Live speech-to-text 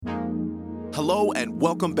Hello and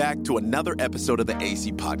welcome back to another episode of the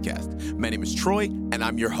AC Podcast. My name is Troy and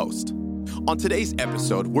I'm your host. On today's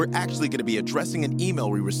episode, we're actually going to be addressing an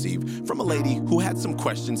email we received from a lady who had some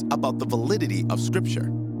questions about the validity of Scripture.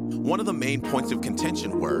 One of the main points of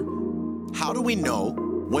contention were, how do we know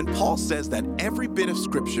when Paul says that every bit of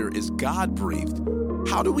Scripture is God-breathed?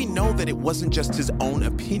 How do we know that it wasn't just his own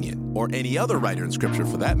opinion, or any other writer in Scripture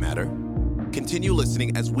for that matter? Continue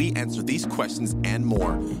listening as we answer these questions and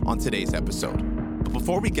more on today's episode. But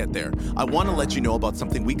before we get there, I want to let you know about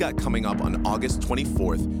something we got coming up on August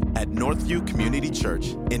 24th at Northview Community Church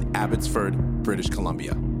in Abbotsford, British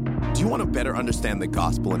Columbia. Do you want to better understand the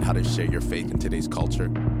gospel and how to share your faith in today's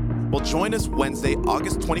culture? Well, join us Wednesday,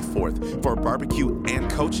 August 24th for a barbecue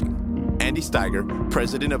and coaching. Andy Steiger,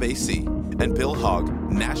 president of AC, and Bill Hogg,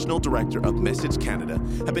 National Director of Message Canada,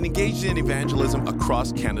 have been engaged in evangelism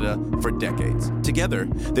across Canada for decades. Together,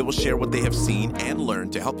 they will share what they have seen and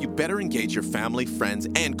learned to help you better engage your family, friends,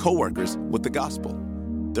 and coworkers with the gospel.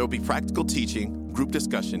 There will be practical teaching, group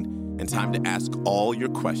discussion, and time to ask all your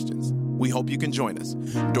questions. We hope you can join us.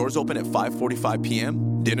 Doors open at 5:45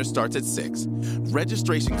 p.m. Dinner starts at 6.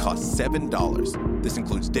 Registration costs $7. This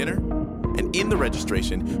includes dinner. And in the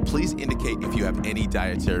registration, please indicate if you have any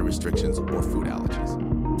dietary restrictions or food allergies.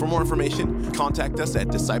 For more information, contact us at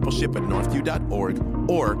discipleship@northview.org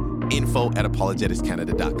or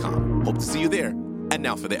info@apologeticscanada.com. Hope to see you there. And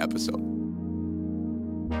now for the episode.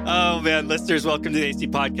 Oh man, listeners, welcome to the AC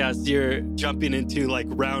Podcast. You're jumping into like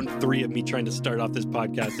round 3 of me trying to start off this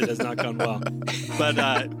podcast. It has not gone well.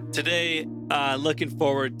 But today, looking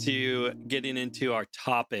forward to getting into our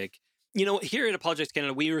topic. You know, here at Apologetics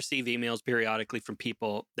Canada, we receive emails periodically from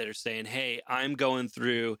people that are saying, hey, I'm going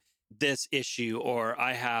through this issue, or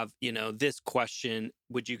I have, this question.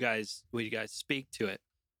 Would you guys speak to it?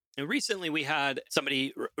 And recently we had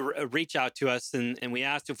somebody reach out to us and we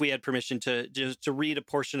asked if we had permission to read a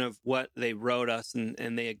portion of what they wrote us,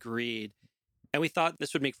 and they agreed. And we thought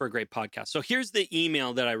this would make for a great podcast. So here's the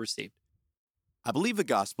email that I received. I believe the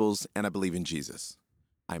Gospels and I believe in Jesus.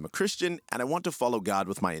 I am a Christian and I want to follow God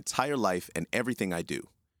with my entire life and everything I do.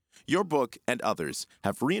 Your book and others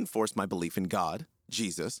have reinforced my belief in God,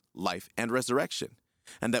 Jesus, life, and resurrection,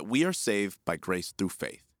 and that we are saved by grace through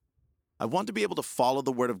faith. I want to be able to follow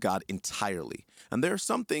the Word of God entirely, and there are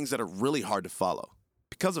some things that are really hard to follow.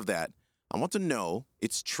 Because of that, I want to know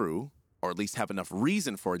it's true, or at least have enough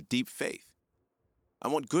reason for a deep faith. I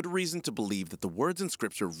want good reason to believe that the words in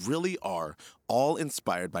Scripture really are all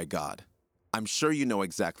inspired by God. I'm sure you know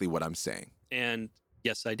exactly what I'm saying. And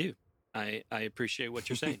yes, I do. I appreciate what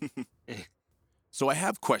you're saying. So I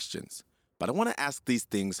have questions, but I want to ask these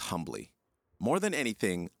things humbly. More than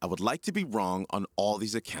anything, I would like to be wrong on all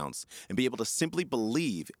these accounts and be able to simply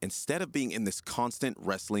believe instead of being in this constant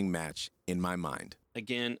wrestling match in my mind.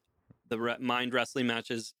 Again, the mind wrestling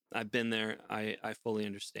matches, I've been there. I fully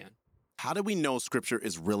understand. How do we know Scripture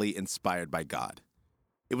is really inspired by God?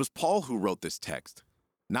 It was Paul who wrote this text,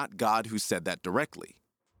 not God who said that directly.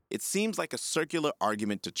 It seems like a circular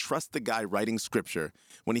argument to trust the guy writing Scripture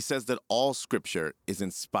when he says that all Scripture is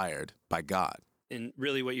inspired by God. And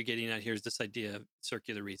really what you're getting at here is this idea of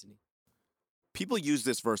circular reasoning. People use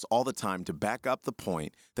this verse all the time to back up the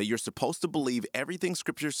point that you're supposed to believe everything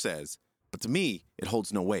Scripture says, but to me, it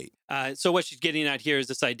holds no weight. So what she's getting at here is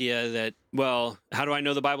this idea that, well, how do I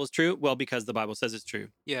know the Bible's true? Well, because the Bible says it's true.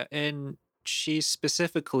 Yeah, and she's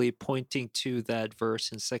specifically pointing to that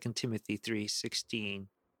verse in 2 Timothy 3:16,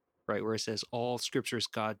 right, where it says all Scripture is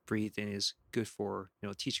God-breathed and is good for,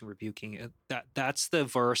 teaching, rebuking. That's the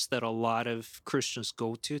verse that a lot of Christians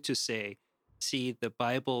go to say, see, the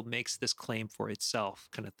Bible makes this claim for itself,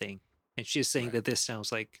 kind of thing. And she's saying that this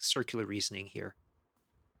sounds like circular reasoning here.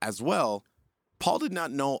 As well, Paul did not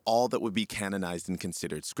know all that would be canonized and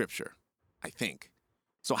considered Scripture, I think.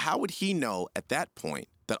 So how would he know at that point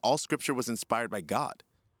that all Scripture was inspired by God?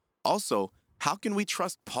 Also, how can we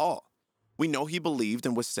trust Paul? We know he believed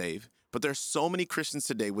and was saved, but there are so many Christians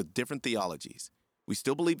today with different theologies. We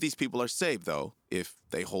still believe these people are saved, though, if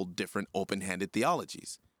they hold different open-handed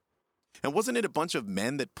theologies. And wasn't it a bunch of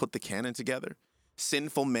men that put the canon together?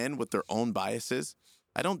 Sinful men with their own biases?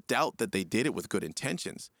 I don't doubt that they did it with good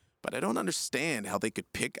intentions, but I don't understand how they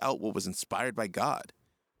could pick out what was inspired by God.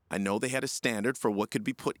 I know they had a standard for what could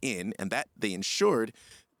be put in, and that they ensured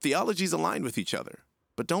theologies aligned with each other.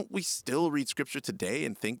 But don't we still read Scripture today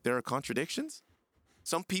and think there are contradictions?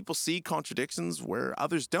 Some people see contradictions where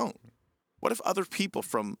others don't. What if other people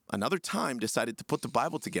from another time decided to put the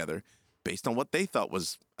Bible together based on what they thought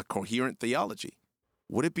was a coherent theology?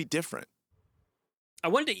 Would it be different? I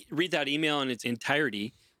wanted to read that email in its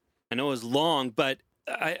entirety. I know it was long, but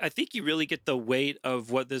I think you really get the weight of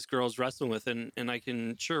what this girl's wrestling with, and I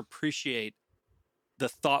can sure appreciate the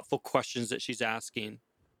thoughtful questions that she's asking.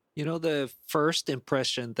 The first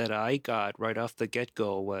impression that I got right off the get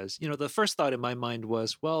go was, the first thought in my mind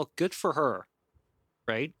was, well, good for her,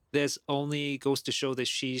 right? This only goes to show that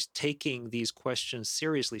she's taking these questions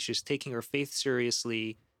seriously. She's taking her faith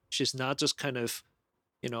seriously. She's not just kind of,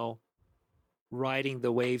 you know, riding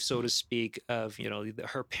the wave, so to speak, of,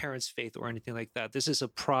 her parents' faith or anything like that. This is a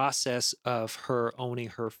process of her owning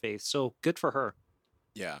her faith. So good for her.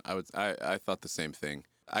 Yeah, I thought the same thing.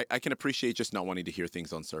 I can appreciate just not wanting to hear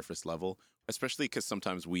things on surface level, especially because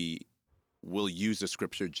sometimes we will use a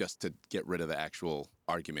scripture just to get rid of the actual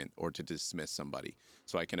argument or to dismiss somebody.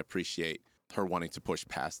 So I can appreciate her wanting to push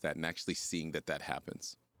past that and actually seeing that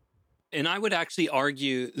happens. And I would actually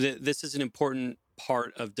argue that this is an important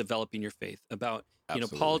part of developing your faith. About, Paul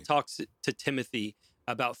Absolutely. talks to Timothy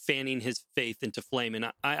about fanning his faith into flame. And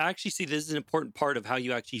I actually see this as an important part of how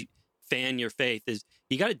you actually fan your faith is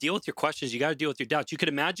you got to deal with your questions. You got to deal with your doubts. You could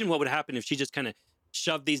imagine what would happen if she just kind of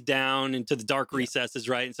shoved these down into the dark recesses,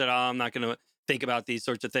 right? And said, oh, I'm not going to think about these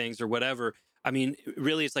sorts of things or whatever. I mean,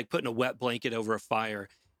 really, it's like putting a wet blanket over a fire.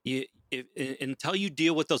 Until you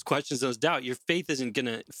deal with those questions, those doubts, your faith isn't going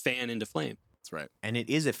to fan into flame. That's right. And it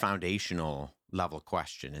is a foundational level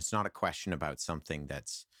question. It's not a question about something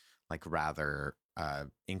that's like rather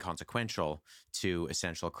inconsequential to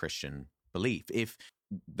essential Christian belief. If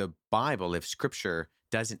the Bible, if scripture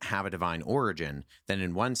doesn't have a divine origin, then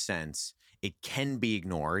in one sense, it can be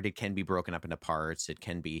ignored. It can be broken up into parts. It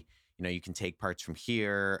can be, you can take parts from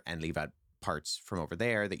here and leave out parts from over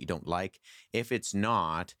there that you don't like. If it's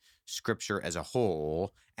not scripture as a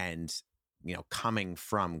whole and, coming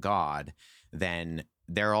from God, then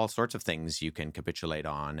there are all sorts of things you can capitulate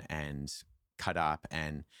on and cut up.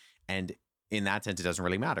 And in that sense, it doesn't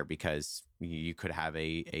really matter because you could have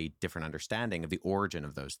a different understanding of the origin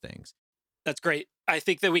of those things. That's great. I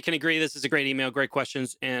think that we can agree this is a great email, great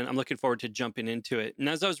questions, and I'm looking forward to jumping into it. And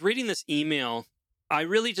as I was reading this email, I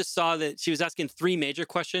really just saw that she was asking three major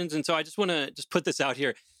questions. And so I just want to just put this out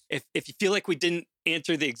here. If you feel like we didn't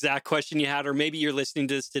answer the exact question you had, or maybe you're listening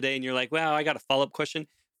to this today and you're like, wow, I got a follow-up question,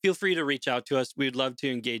 feel free to reach out to us. We'd love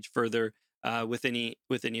to engage further with any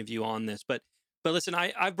of you on this. But listen,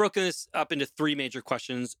 I've broken this up into three major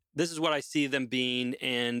questions. This is what I see them being,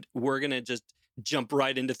 and we're going to just jump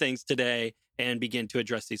right into things today and begin to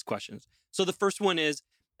address these questions. So the first one is,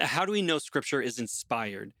 how do we know scripture is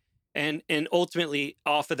inspired? And ultimately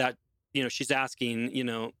off of that, she's asking,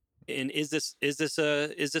 and is this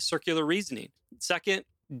circular reasoning? Second,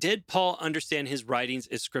 did Paul understand his writings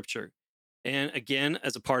as scripture? And again,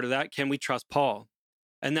 as a part of that, can we trust Paul?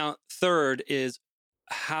 And now third is,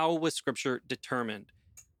 how was scripture determined?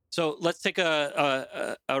 So let's take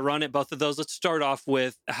a run at both of those. Let's start off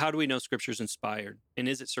with, how do we know scripture is inspired? And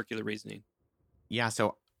is it circular reasoning? Yeah,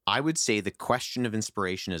 so I would say the question of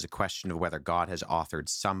inspiration is a question of whether God has authored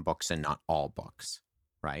some books and not all books,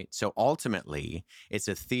 right? So ultimately, it's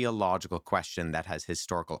a theological question that has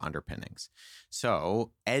historical underpinnings.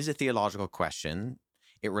 So as a theological question,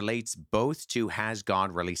 it relates both to, has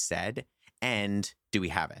God really said, and do we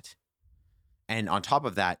have it? And on top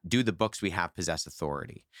of that, do the books we have possess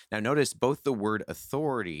authority? Now notice both the word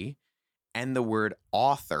authority and the word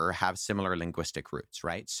author have similar linguistic roots,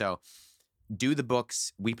 right? So do the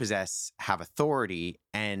books we possess have authority,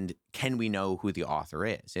 and can we know who the author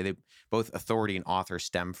is? Both authority and author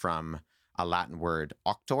stem from a Latin word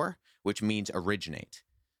auctor, which means originate.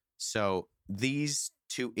 So these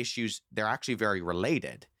two issues, they're actually very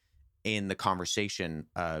related in the conversation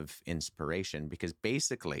of inspiration, because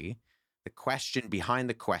basically the question behind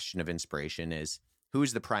the question of inspiration is,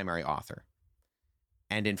 who's the primary author?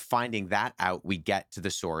 And in finding that out, we get to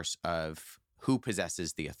the source of who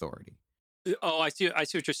possesses the authority. Oh, I see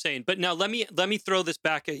what you're saying. But now let me throw this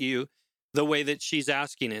back at you the way that she's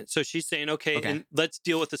asking it. So she's saying, okay. And let's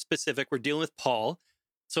deal with the specific. We're dealing with Paul.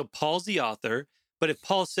 So Paul's the author. But if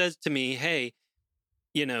Paul says to me, hey,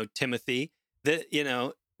 Timothy, that,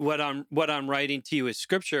 what I'm writing to you is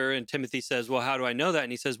scripture. And Timothy says, well, how do I know that?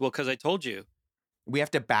 And he says, well, because I told you. We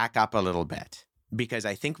have to back up a little bit, because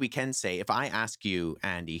I think we can say, if I ask you,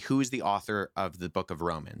 Andy, who's the author of the book of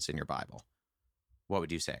Romans in your Bible, what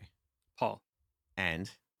would you say? Paul.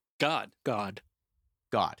 And? God.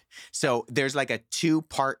 So there's like a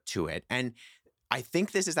two-part to it. And I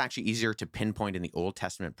think this is actually easier to pinpoint in the Old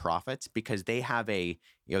Testament prophets, because they have a,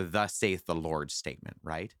 thus saith the Lord statement,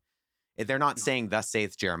 right? They're not saying thus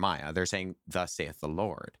saith Jeremiah. They're saying thus saith the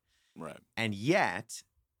Lord. Right. And yet,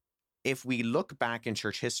 if we look back in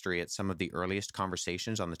church history at some of the earliest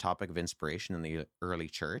conversations on the topic of inspiration in the early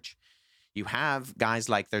church, You have guys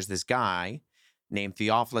like, there's this guy named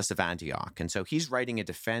Theophilus of Antioch. And so he's writing a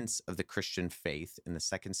defense of the Christian faith in the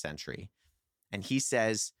 2nd century. And he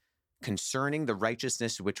says, concerning the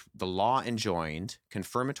righteousness which the law enjoined,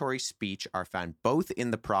 confirmatory speech are found both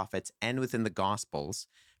in the prophets and within the Gospels,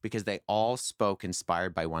 because they all spoke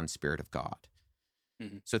inspired by one Spirit of God.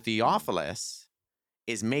 Mm-hmm. So Theophilus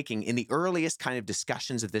is making, in the earliest kind of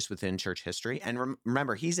discussions of this within church history, and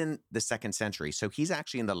remember, he's in the 2nd century, so he's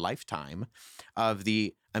actually in the lifetime of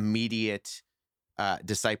the immediate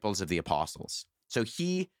disciples of the apostles. So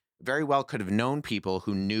he very well could have known people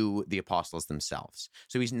who knew the apostles themselves.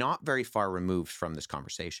 So he's not very far removed from this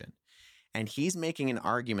conversation. And he's making an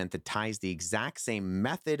argument that ties the exact same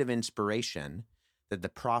method of inspiration that the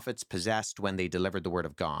prophets possessed when they delivered the word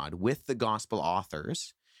of God with the gospel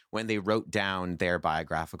authors when they wrote down their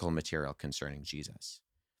biographical material concerning Jesus.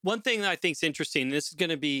 One thing that I think is interesting, this is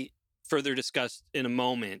going to be further discussed in a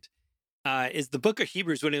moment, is the book of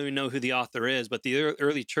Hebrews. We don't even know who the author is, but the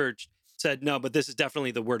early church said, no, but this is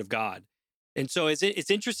definitely the word of God. And so it's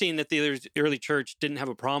interesting that the early church didn't have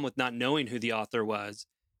a problem with not knowing who the author was,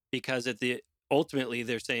 because ultimately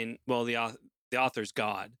they're saying, well, the author's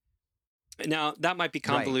God. Now, that might be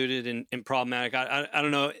convoluted and problematic. I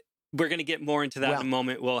don't know. We're going to get more into that in a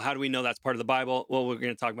moment. Well, how do we know that's part of the Bible? Well, we're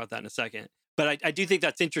going to talk about that in a second. But I do think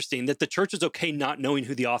that's interesting, that the church is okay not knowing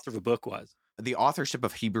who the author of a book was. The authorship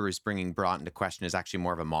of Hebrews being brought into question is actually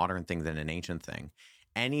more of a modern thing than an ancient thing.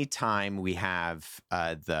 Anytime we have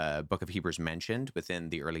the book of Hebrews mentioned within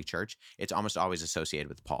the early church, it's almost always associated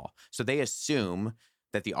with Paul. So they assume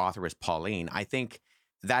that the author was Pauline. I think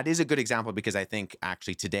that is a good example, because I think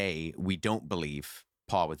actually today we don't believe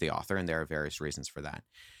Paul was the author, and there are various reasons for that.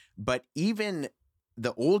 But even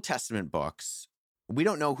the Old Testament books, we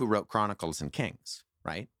don't know who wrote Chronicles and Kings,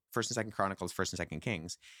 right? 1st and 2nd Chronicles, 1st and 2nd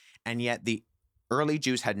Kings. And yet the early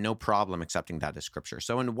Jews had no problem accepting that as scripture.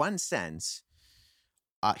 So in one sense,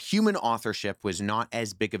 human authorship was not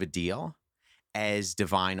as big of a deal as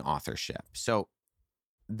divine authorship. So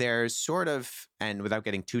there's sort of, and without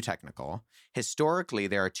getting too technical, historically,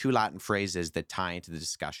 there are 2 Latin phrases that tie into the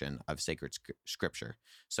discussion of sacred scripture.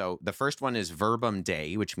 So the first one is verbum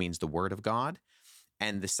Dei, which means the word of God.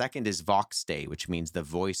 And the second is vox Dei, which means the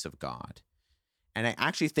voice of God. And I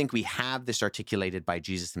actually think we have this articulated by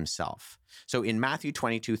Jesus himself. So in Matthew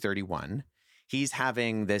 22:31, he's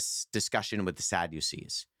having this discussion with the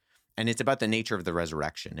Sadducees, and it's about the nature of the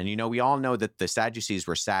resurrection. And, we all know that the Sadducees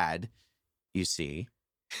were sad, you see.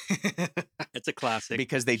 It's a classic.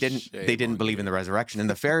 Because they didn't believe in the resurrection. And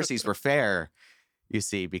the Pharisees were fair, you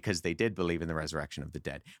see, because they did believe in the resurrection of the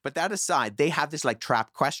dead. But that aside, they have this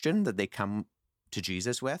trap question that they come to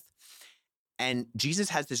Jesus with. And Jesus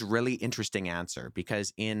has this really interesting answer,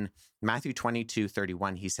 because in Matthew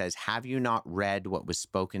 22:31, he says, have you not read what was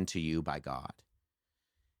spoken to you by God?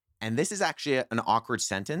 And this is actually an awkward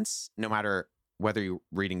sentence, no matter whether you're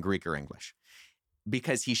reading Greek or English,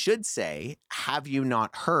 because he should say, have you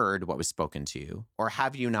not heard what was spoken to you? Or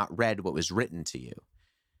have you not read what was written to you?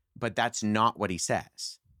 But that's not what he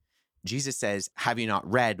says. Jesus says, have you not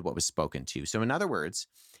read what was spoken to you? So in other words,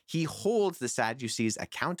 he holds the Sadducees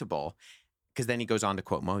accountable, because then he goes on to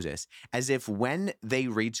quote Moses, as if when they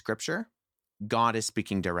read scripture, God is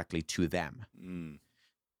speaking directly to them. Mm.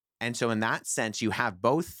 And so in that sense, you have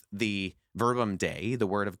both the verbum Dei, the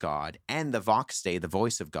word of God, and the vox Dei, the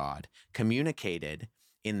voice of God, communicated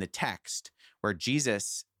in the text, where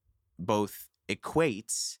Jesus both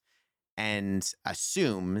equates and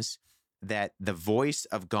assumes that the voice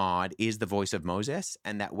of God is the voice of Moses,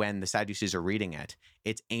 and that when the Sadducees are reading it,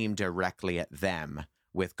 it's aimed directly at them,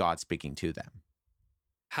 with God speaking to them.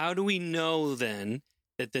 How do we know then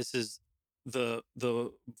that this is the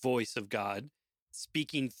voice of God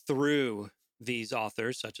speaking through these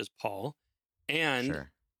authors such as Paul? And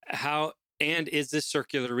and is this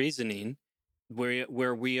circular reasoning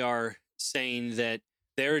where we are saying that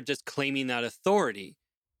they're just claiming that authority,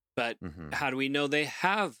 but how do we know they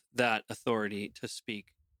have that authority to speak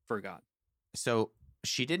for God? So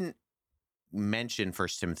she didn't mention 1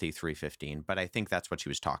 Timothy 3:15, but I think that's what she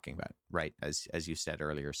was talking about, right? As you said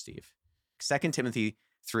earlier, Steve. 2 Timothy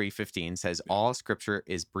 3:15 says, all scripture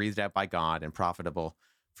is breathed out by God and profitable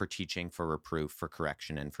for teaching, for reproof, for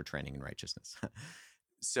correction, and for training in righteousness.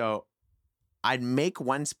 So I'd make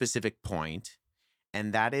one specific point,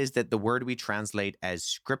 and that is that the word we translate as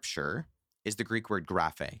scripture is the Greek word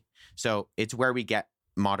graphe. So it's where we get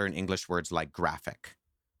modern English words like graphic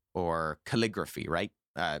or calligraphy, right?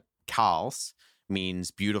 Kals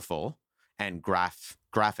means beautiful, and graphe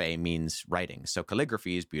means writing. So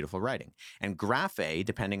calligraphy is beautiful writing. And graphe,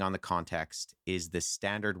 depending on the context, is the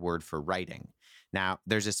standard word for writing. Now,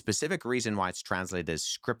 there's a specific reason why it's translated as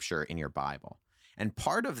scripture in your Bible. And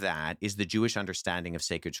part of that is the Jewish understanding of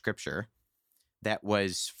sacred scripture that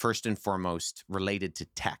was first and foremost related to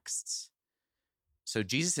texts. So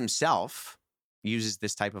Jesus himself uses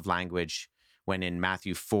this type of language when in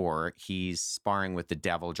Matthew 4, he's sparring with the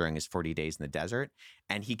devil during his 40 days in the desert,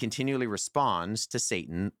 and he continually responds to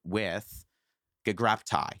Satan with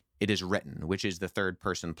gegraptai, it is written, which is the third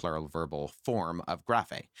person plural verbal form of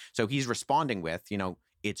graphe. So he's responding with,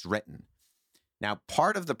 it's written. Now,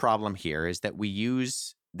 part of the problem here is that we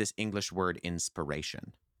use this English word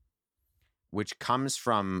inspiration, which comes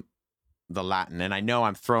from the Latin. And I know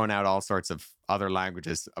I'm throwing out all sorts of other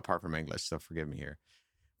languages apart from English, so forgive me here.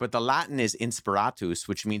 But the Latin is inspiratus,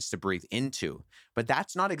 which means to breathe into. But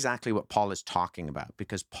that's not exactly what Paul is talking about,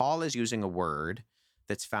 because Paul is using a word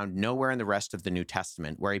that's found nowhere in the rest of the New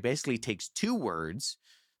Testament, where he basically takes two words,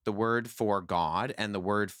 the word for God and the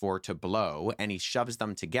word for to blow, and he shoves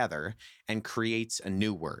them together and creates a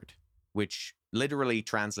new word, which literally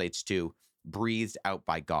translates to breathed out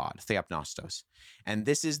by God, theopnostos. And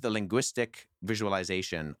this is the linguistic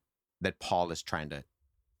visualization that Paul is trying to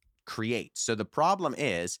create. So the problem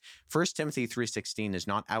is 1 Timothy 3:16 is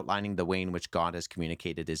not outlining the way in which God has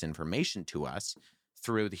communicated his information to us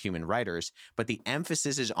through the human writers, but the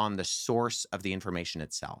emphasis is on the source of the information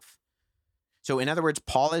itself. So in other words,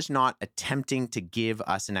 Paul is not attempting to give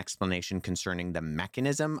us an explanation concerning the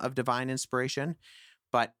mechanism of divine inspiration,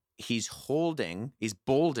 but he's bolding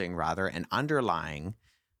and underlying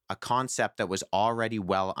a concept that was already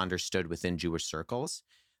well understood within Jewish circles,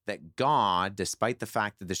 that God, despite the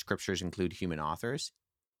fact that the scriptures include human authors,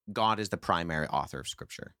 God is the primary author of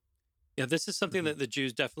scripture. Yeah, this is something that the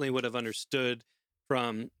Jews definitely would have understood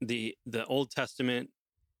from the Old Testament,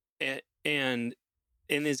 and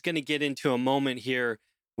is going to get into a moment here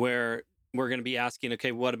where we're going to be asking,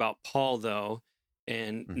 okay, what about Paul though?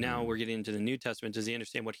 And now we're getting into the New Testament. Does he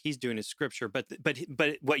understand what he's doing is scripture? But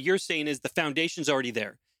what you're saying is the foundation's already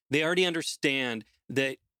there. They already understand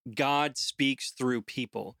that God speaks through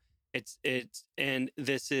people. And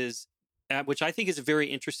this is, which I think is a very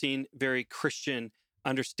interesting, very Christian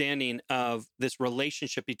understanding of this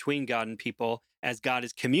relationship between God and people as God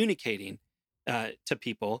is communicating to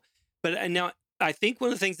people. But now I think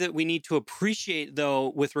one of the things that we need to appreciate, though,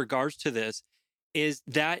 with regards to this, is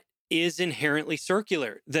that is inherently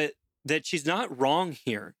circular. That she's not wrong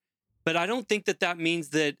here, but I don't think that means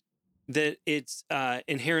that it's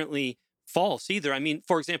inherently false either. I mean,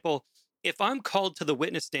 for example, if I'm called to the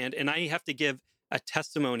witness stand and I have to give a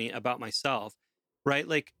testimony about myself, right?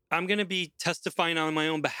 Like I'm going to be testifying on my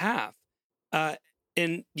own behalf.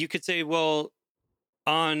 And you could say, well,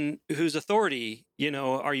 on whose authority,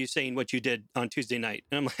 are you saying what you did on Tuesday night?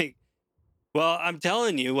 And I'm like, well, I'm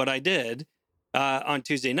telling you what I did on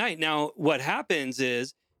Tuesday night. Now, what happens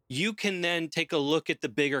is you can then take a look at the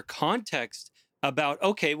bigger context about,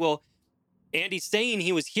 okay, well, Andy's saying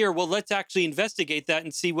he was here. Well, let's actually investigate that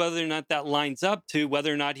and see whether or not that lines up to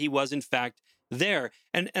whether or not he was in fact there.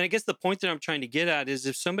 And I guess the point that I'm trying to get at is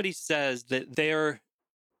if somebody says that their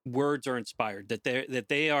words are inspired, that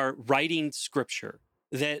they are writing scripture,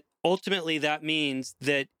 that ultimately that means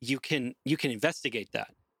that you can investigate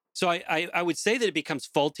that. So I would say that it becomes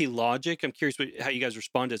faulty logic. I'm curious how you guys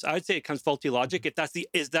respond to this. I would say it becomes faulty logic if that's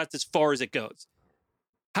as far as it goes.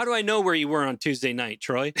 How do I know where you were on Tuesday night,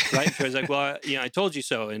 Troy? Right? Troy's like, well, I told you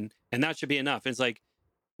so, and that should be enough. And it's like,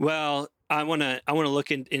 well, I want to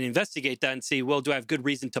look and investigate that and see, well, do I have good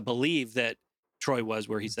reason to believe that Troy was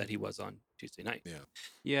where he said he was on Tuesday night?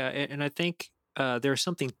 Yeah, and I think there's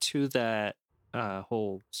something to that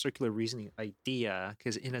whole circular reasoning idea,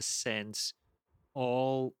 because in a sense,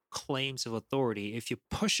 all claims of authority, if you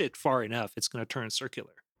push it far enough, it's going to turn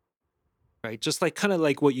circular. Right, just like kind of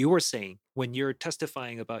like what you were saying when you're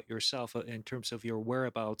testifying about yourself in terms of your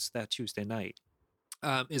whereabouts that Tuesday night.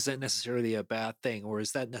 Is that necessarily a bad thing, or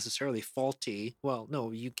is that necessarily faulty? Well, no,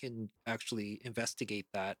 you can actually investigate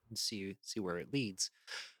that and see where it leads.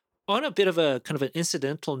 On a bit of a kind of an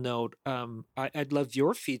incidental note, I'd love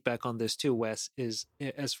your feedback on this too, Wes. Is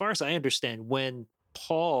as far as I understand, when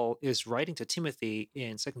Paul is writing to Timothy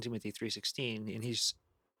in 2 Timothy 3:16, and he's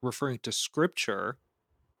referring to Scripture,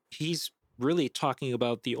 he's really talking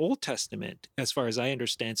about the Old Testament, as far as I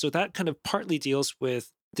understand. So that kind of partly deals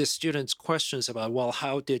with the student's questions about, well,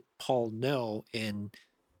 how did Paul know in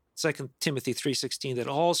 2 Timothy 3:16 that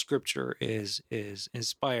all Scripture is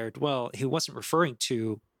inspired? Well, he wasn't referring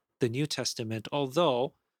to the New Testament,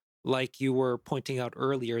 although, like you were pointing out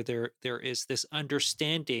earlier, there is this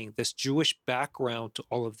understanding, this Jewish background to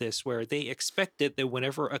all of this, where they expected that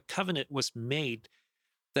whenever a covenant was made,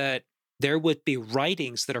 that there would be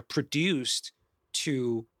writings that are produced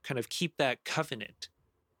to kind of keep that covenant,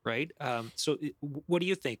 right? What do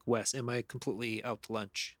you think, Wes? Am I completely out to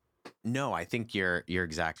lunch? No, I think you're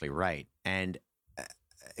exactly right. And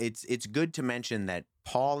it's good to mention that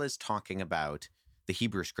Paul is talking about the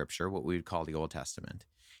Hebrew scripture, what we would call the Old Testament.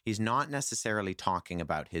 He's not necessarily talking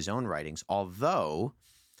about his own writings, although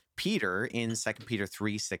Peter in 2 Peter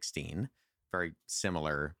 3:16, very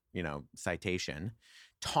similar, citation,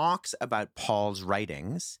 talks about Paul's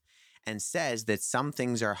writings and says that some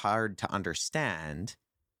things are hard to understand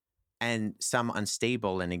and some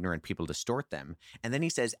unstable and ignorant people distort them. And then he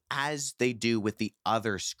says, as they do with the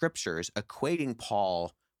other scriptures, equating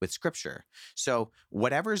Paul with scripture. So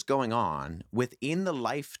whatever's going on within the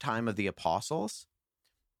lifetime of the apostles,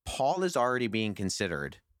 Paul is already being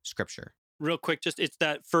considered scripture. Real quick, just it's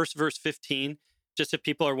that first verse 15, just if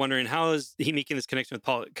people are wondering, how is he making this connection with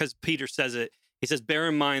Paul? Because Peter says it. He says, bear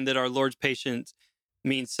in mind that our Lord's patience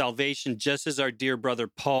means salvation, just as our dear brother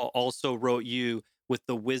Paul also wrote you with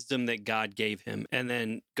the wisdom that God gave him. And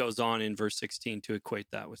then goes on in verse 16 to equate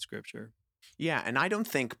that with scripture. Yeah, and I don't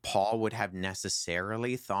think Paul would have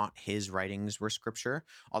necessarily thought his writings were scripture,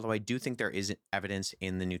 although I do think there is evidence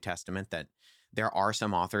in the New Testament that there are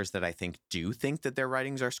some authors that I think do think that their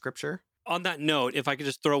writings are scripture. On that note, if I could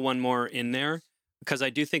just throw one more in there, because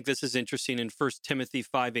I do think this is interesting. In 1 Timothy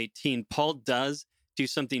 5:18, Paul does do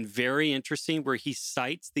something very interesting where he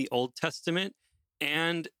cites the Old Testament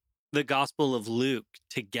and the Gospel of Luke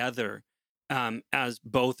together as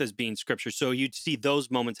both as being scripture. So you'd see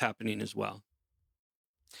those moments happening as well.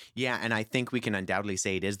 Yeah, and I think we can undoubtedly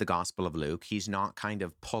say it is the Gospel of Luke. He's not kind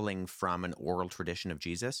of pulling from an oral tradition of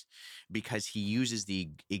Jesus because he uses the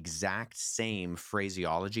exact same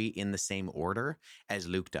phraseology in the same order as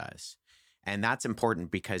Luke does. And that's important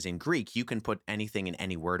because in Greek, you can put anything in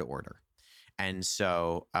any word order. And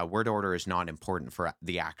so word order is not important for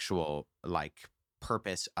the actual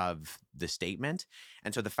purpose of the statement.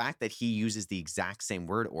 And so the fact that he uses the exact same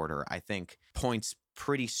word order, I think, points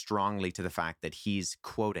pretty strongly to the fact that he's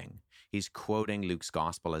quoting Luke's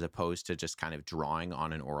gospel as opposed to just kind of drawing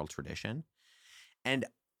on an oral tradition. And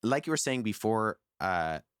like you were saying before,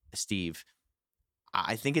 Steve,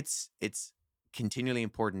 I think it's continually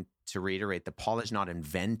important to reiterate that Paul is not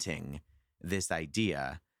inventing this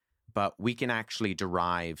idea, but we can actually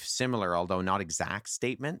derive similar, although not exact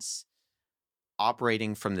statements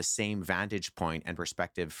operating from the same vantage point and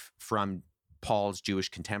perspective from Paul's Jewish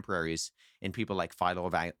contemporaries in people like Philo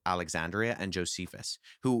of Alexandria and Josephus,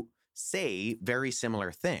 who say very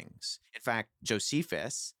similar things. In fact,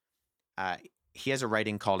 Josephus, he has a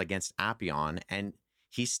writing called Against Appian, and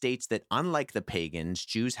he states that unlike the pagans,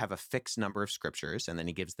 Jews have a fixed number of scriptures, and then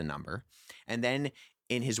he gives the number. And then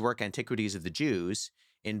in his work Antiquities of the Jews,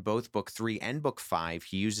 in both Book 3 and Book 5,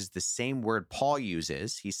 he uses the same word Paul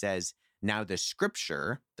uses. He says, now the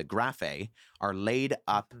scripture, the graphe, are laid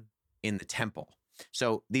up in the temple.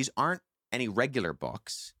 So these aren't any regular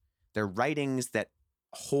books. They're writings that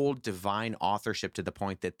hold divine authorship to the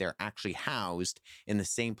point that they're actually housed in the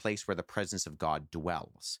same place where the presence of God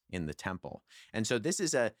dwells, in the temple. And so this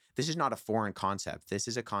is not a foreign concept. This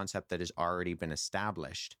is a concept that has already been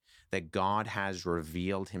established, that God has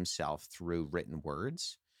revealed himself through written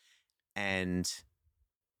words. And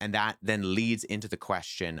that then leads into the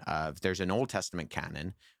question of, there's an Old Testament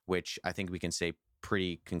canon, which I think we can say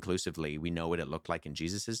pretty conclusively we know what it looked like in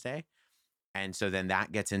Jesus's day. And so then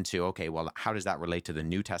that gets into, okay, well, how does that relate to the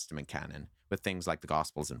New Testament canon with things like the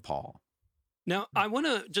Gospels and Paul? Now, I want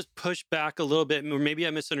to just push back a little bit, or maybe I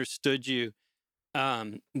misunderstood you,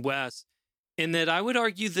 Wes, in that I would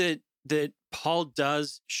argue that Paul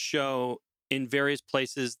does show in various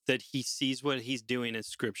places that he sees what he's doing as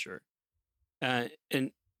scripture. And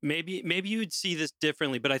maybe you would see this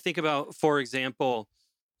differently, but I think about, for example,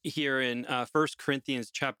 here in 1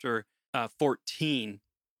 Corinthians chapter 14,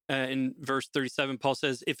 in verse 37, Paul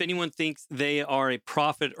says, if anyone thinks they are a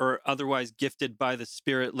prophet or otherwise gifted by the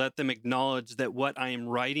Spirit, let them acknowledge that what I am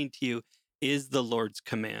writing to you is the Lord's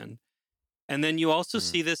command. And then you also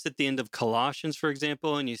see this at the end of Colossians, for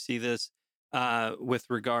example, and you see this with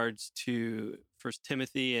regards to 1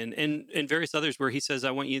 Timothy and various others where he says,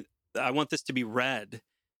 I want this to be read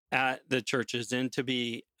at the churches and to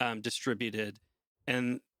be distributed.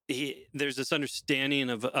 And there's this understanding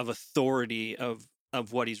of authority of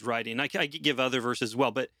what he's writing. I could give other verses as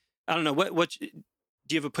well, but I don't know. What do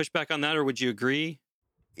you have a pushback on that, or would you agree?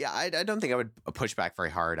 Yeah, I don't think I would push back very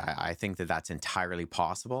hard. I think that that's entirely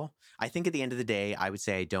possible. I think at the end of the day, I would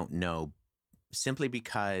say I don't know, simply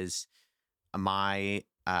because my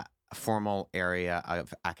formal area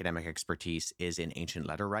of academic expertise is in ancient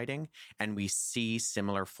letter writing, and we see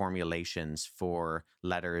similar formulations for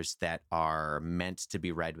letters that are meant to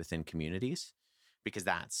be read within communities, because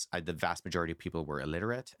that's the vast majority of people were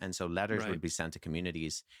illiterate, and so letters would Right. be sent to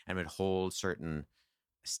communities and would hold certain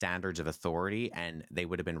standards of authority, and they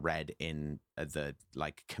would have been read in the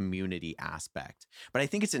like community aspect. But I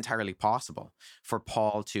think it's entirely possible for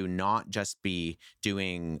Paul to not just be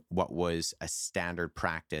doing what was a standard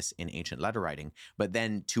practice in ancient letter writing, but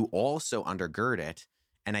then to also undergird it.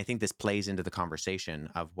 And I think this plays into the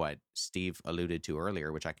conversation of what Steve alluded to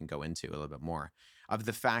earlier, which I can go into a little bit more, of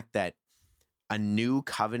the fact that a new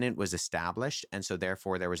covenant was established. And so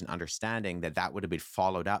therefore there was an understanding that that would have been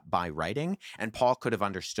followed up by writing. And Paul could have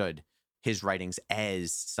understood his writings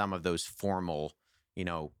as some of those formal,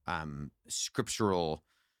 scriptural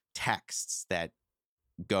texts that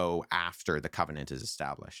go after the covenant is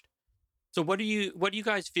established. So what do you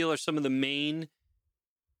guys feel are some of the main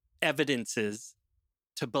evidences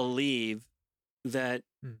to believe that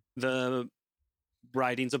the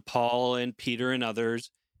writings of Paul and Peter and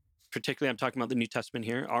others, particularly I'm talking about the New Testament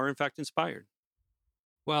here, are in fact inspired?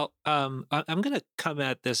 Well, I'm going to come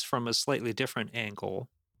at this from a slightly different angle.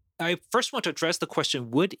 I first want to address the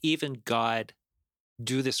question, would even God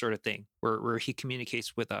do this sort of thing where he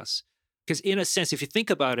communicates with us? Because in a sense, if you think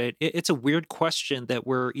about it, it's a weird question that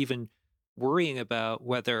we're even worrying about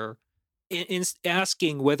whether, in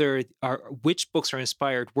asking whether which books are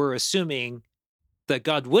inspired, we're assuming that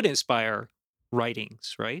God would inspire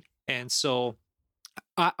writings, right? And so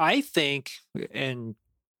I think, and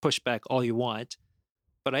push back all you want,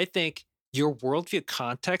 but I think your worldview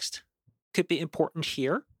context could be important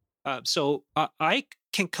here. So I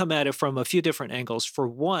can come at it from a few different angles. For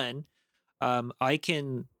one, I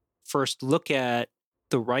can first look at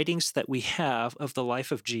the writings that we have of the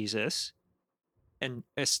life of Jesus and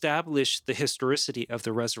establish the historicity of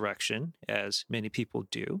the resurrection, as many people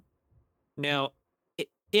do. Now,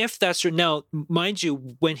 if that's true, now, mind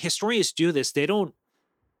you, when historians do this, they don't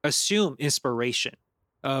assume inspiration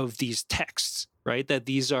of these texts, right? That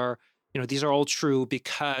these are all true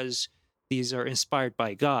because these are inspired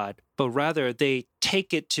by God, but rather they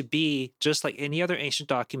take it to be just like any other ancient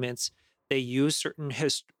documents. They use certain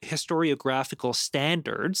historiographical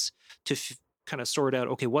standards to kind of sort out,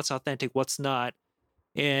 okay, what's authentic, what's not.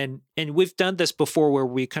 And we've done this before where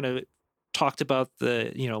we kind of talked about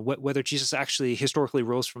whether Jesus actually historically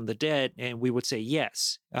rose from the dead, and we would say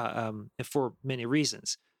yes, for many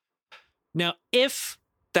reasons. Now, if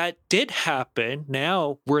that did happen,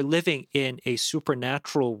 now we're living in a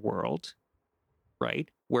supernatural world, right,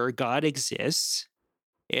 where God exists,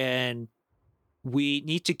 and we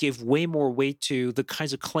need to give way more weight to the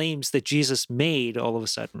kinds of claims that Jesus made all of a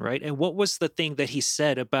sudden, right? And what was the thing that he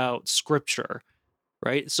said about Scripture,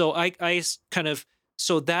 right? So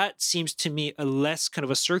so that seems to me a less kind of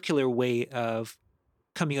a circular way of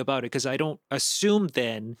coming about it, because I don't assume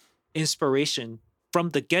then inspiration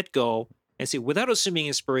from the get-go and say, without assuming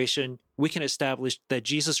inspiration, we can establish that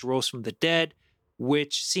Jesus rose from the dead,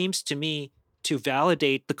 which seems to me to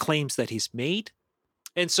validate the claims that he's made.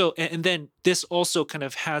 And so, and then this also kind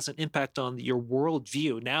of has an impact on your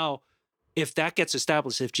worldview. Now, if that gets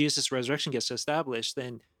established, if Jesus' resurrection gets established,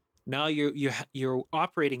 then now you're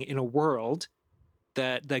operating in a world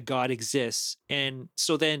that God exists. And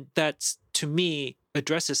so then that's, to me,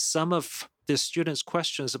 addresses some of the students'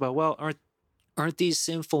 questions about, well, aren't these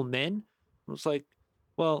sinful men? It's like,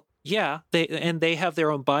 well, yeah, they have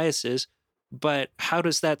their own biases, but how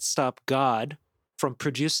does that stop God from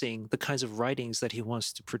producing the kinds of writings that he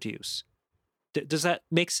wants to produce? Does that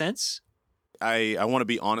make sense? I want to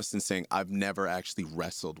be honest in saying I've never actually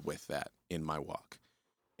wrestled with that in my walk.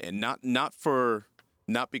 And not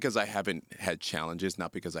because I haven't had challenges,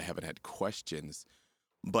 not because I haven't had questions,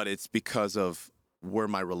 but it's because of where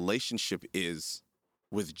my relationship is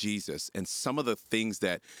with Jesus and some of the things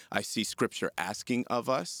that I see Scripture asking of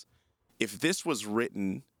us. If this was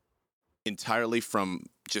written entirely from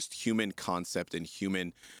just human concept and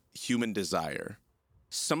human desire,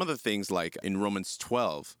 some of the things like in Romans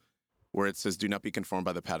 12, where it says, do not be conformed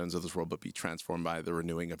by the patterns of this world, but be transformed by the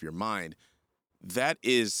renewing of your mind, that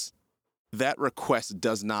request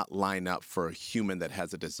does not line up for a human that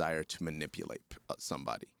has a desire to manipulate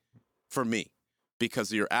somebody, for me,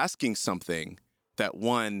 because you're asking something that,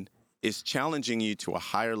 one, is challenging you to a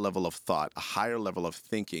higher level of thought, a higher level of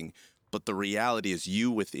thinking, but the reality is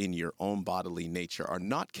you within your own bodily nature are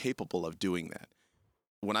not capable of doing that.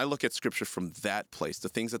 When I look at Scripture from that place, the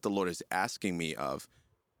things that the Lord is asking me of,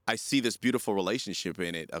 I see this beautiful relationship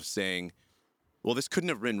in it of saying, well, this couldn't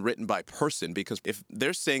have been written by a person, because if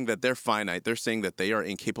they're saying that they're finite, they're saying that they are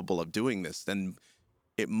incapable of doing this, then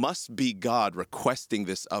it must be God requesting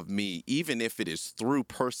this of me, even if it is through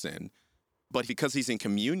person. But because he's in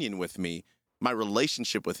communion with me, my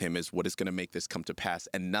relationship with him is what is going to make this come to pass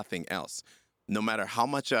and nothing else. No matter how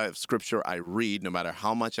much of scripture I read, no matter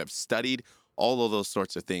how much I've studied, all of those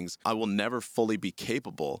sorts of things, I will never fully be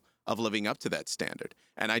capable of living up to that standard.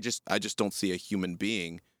 And I just don't see a human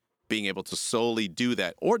being able to solely do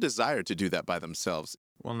that or desire to do that by themselves.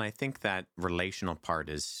 Well, and I think that relational part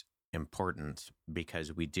is important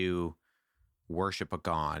because we do worship a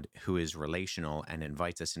God who is relational and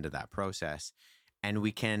invites us into that process. And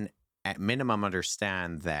we can, at minimum,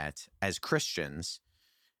 understand that as Christians,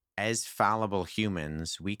 as fallible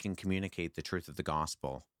humans, we can communicate the truth of the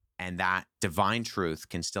gospel, and that divine truth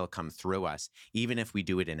can still come through us, even if we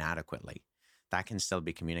do it inadequately. That can still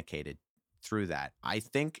be communicated through that. I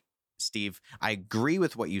think, Steve, I agree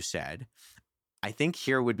with what you said. I think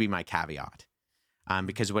here would be my caveat,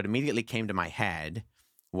 because what immediately came to my head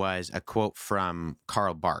was a quote from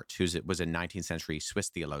Karl Barth, who was a 19th century Swiss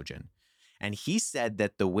theologian. And he said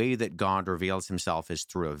that the way that God reveals himself is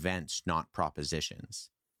through events, not propositions,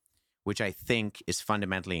 which I think is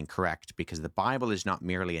fundamentally incorrect, because the Bible is not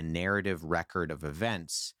merely a narrative record of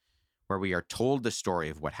events where we are told the story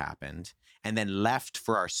of what happened and then left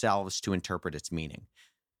for ourselves to interpret its meaning.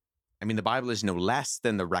 I mean, the Bible is no less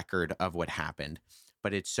than the record of what happened,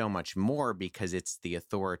 but it's so much more because it's the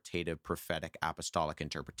authoritative, prophetic, apostolic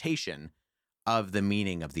interpretation of the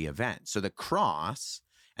meaning of the event. So the cross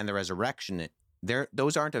and the resurrection,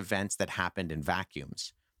 those aren't events that happened in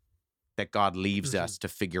vacuums that God leaves us to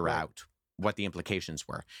figure out what the implications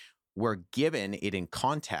were. We're given it in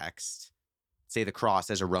context, say the cross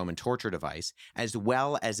as a Roman torture device, as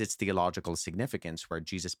well as its theological significance, where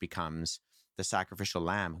Jesus becomes the sacrificial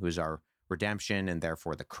lamb who is our redemption, and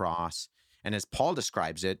therefore the cross. And as Paul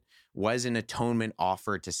describes it, was an atonement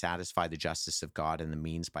offered to satisfy the justice of God and the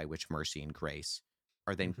means by which mercy and grace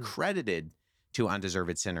are then credited to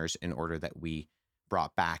undeserved sinners, in order that we are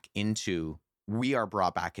brought back into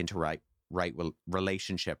right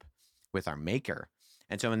relationship with our Maker.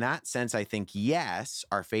 And so in that sense, I think, yes,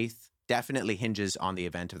 our faith definitely hinges on the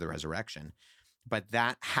event of the resurrection, but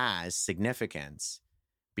that has significance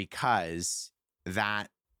because that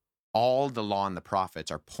all the law and the prophets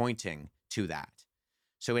are pointing to that.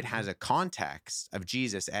 So it has a context of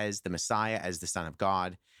Jesus as the Messiah, as the Son of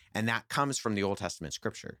God, and that comes from the Old Testament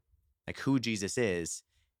scripture. Like who Jesus is,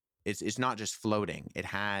 it's not just floating. It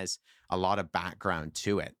has a lot of background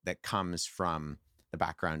to it that comes from the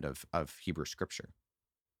background of Hebrew scripture.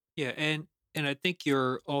 Yeah, and I think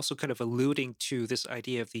you're also kind of alluding to this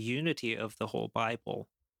idea of the unity of the whole Bible,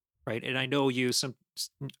 right? And I know you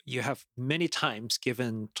have many times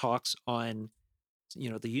given talks on,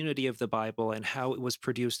 the unity of the Bible and how it was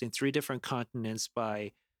produced in 3 different continents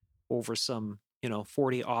by over some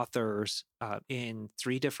 40 authors in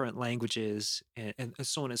 3 different languages, and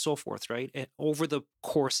so on and so forth, right? And over the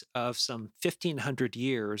course of some 1,500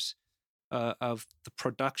 years of the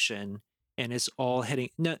production, and it's all heading.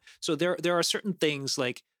 No, so there are certain things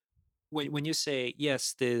like when you say,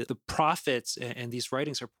 yes, the prophets and these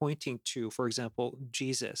writings are pointing to, for example,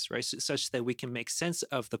 Jesus, right? Such that we can make sense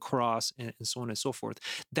of the cross and so on and so forth.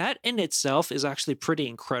 That in itself is actually pretty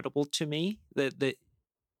incredible to me. That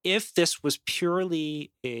if this was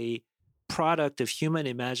purely a product of human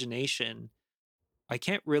imagination, I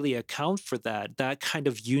can't really account for that kind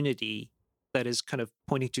of unity that is kind of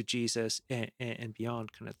pointing to Jesus and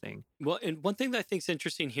beyond kind of thing. Well, and one thing that I think is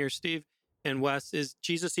interesting here, Steve and Wes, is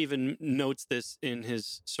Jesus even notes this in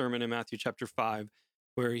his sermon in Matthew chapter 5,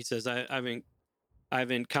 where he says, I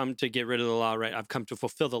haven't come to get rid of the law, right? I've come to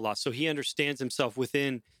fulfill the law. So he understands himself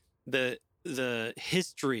within the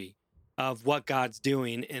history of what God's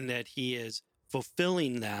doing, and that he is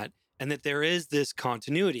fulfilling that, and that there is this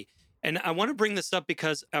continuity. And I want to bring this up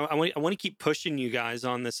because I want to keep pushing you guys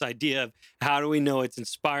on this idea of how do we know it's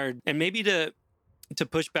inspired, and maybe to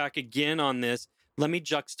push back again on this. Let me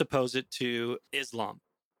juxtapose it to Islam.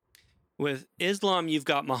 With Islam, you've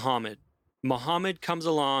got Muhammad. Muhammad comes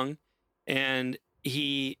along and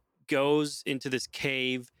he goes into this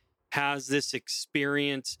cave, has this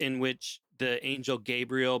experience in which the angel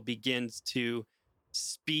Gabriel begins to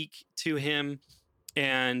speak to him,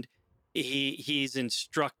 and he's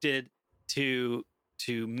instructed to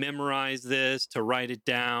memorize this, to write it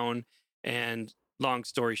down. And long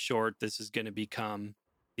story short, this is going to become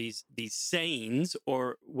these sayings,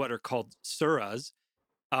 or what are called surahs,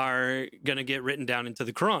 are going to get written down into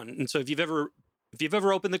the Quran. And so if you've ever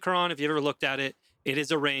opened the Quran, if you've ever looked at it, it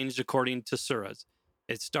is arranged according to surahs.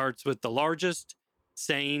 It starts with the largest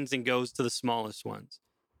sayings and goes to the smallest ones.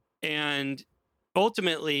 And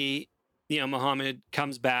ultimately, Muhammad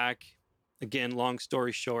comes back, again, long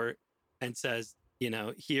story short, and says,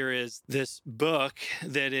 here is this book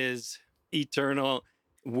that is eternal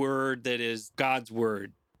word, that is God's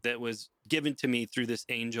word that was given to me through this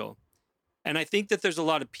angel. And I think that there's a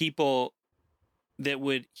lot of people that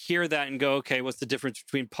would hear that and go, okay, what's the difference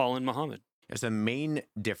between Paul and Muhammad? Yes, the main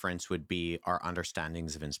difference would be our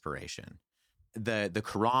understandings of inspiration. The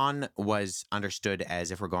Quran was understood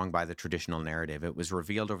as, if we're going by the traditional narrative, it was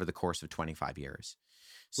revealed over the course of 25 years.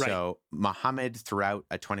 Right. So Muhammad, throughout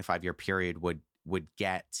a 25-year period, would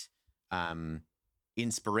get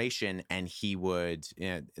inspiration, and he would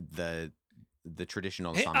the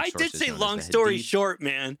traditional Islamic I did sources say known as long the story Hadith. short,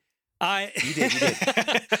 man. You did.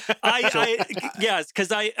 Yes,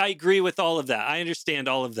 because I agree with all of that. I understand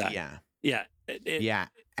all of that. Yeah. Yeah.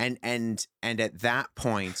 And at that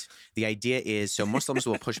point, the idea is, so Muslims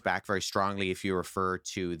will push back very strongly if you refer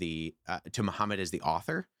to to Muhammad as the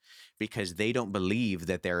author, because they don't believe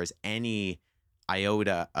that there is any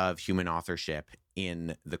iota of human authorship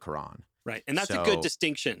in the Quran. Right. And that's a good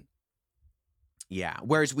distinction. Yeah.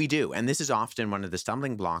 Whereas we do. And this is often one of the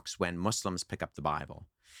stumbling blocks when Muslims pick up the Bible,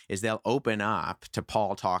 is they'll open up to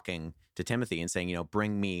Paul talking to Timothy and saying,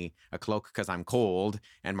 bring me a cloak because I'm cold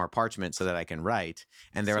and more parchment so that I can write.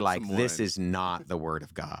 And they're like, this is not the word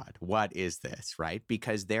of God. What is this? Right?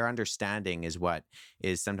 Because their understanding is what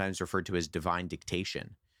is sometimes referred to as divine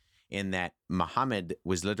dictation, in that Muhammad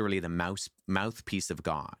was literally the mouthpiece of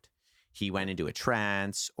God. He went into a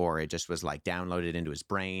trance, or it just was like downloaded into his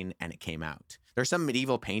brain and it came out. There's some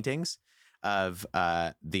medieval paintings of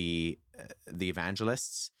the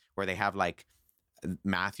evangelists where they have like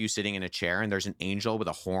Matthew sitting in a chair and there's an angel with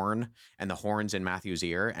a horn, and the horn's in Matthew's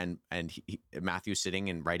ear, and Matthew sitting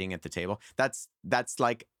and writing at the table. That's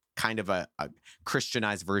like kind of a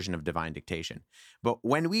Christianized version of divine dictation. But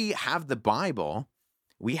when we have the Bible,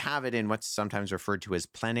 we have it in what's sometimes referred to as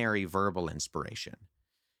plenary verbal inspiration,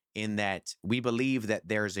 in that we believe that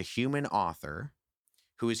there's a human author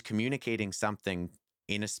who is communicating something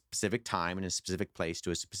in a specific time, in a specific place,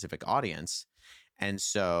 to a specific audience. And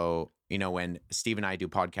so, when Steve and I do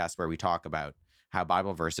podcasts where we talk about how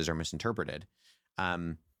Bible verses are misinterpreted,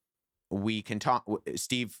 we can talk.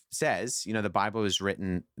 Steve says, the Bible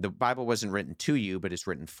wasn't written to you, but it's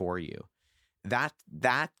written for you.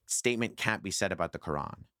 That statement can't be said about the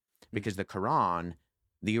Quran, because the Quran,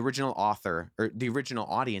 the original author or the original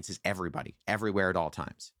audience is everybody, everywhere at all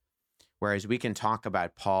times. Whereas we can talk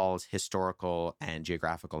about Paul's historical and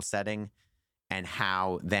geographical setting and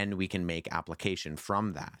how then we can make application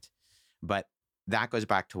from that. But that goes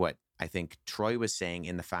back to what I think Troy was saying,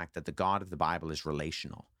 in the fact that the God of the Bible is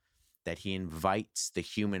relational, that he invites the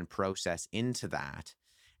human process into that.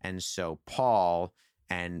 And so Paul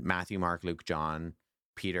and Matthew, Mark, Luke, John,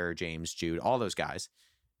 Peter, James, Jude, all those guys,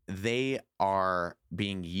 they are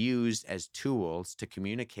being used as tools to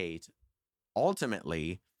communicate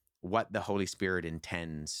ultimately what the Holy Spirit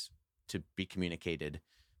intends to be communicated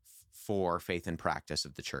for faith and practice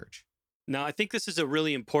of the church. Now, I think this is a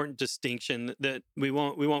really important distinction that we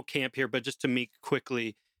won't camp here, but just to make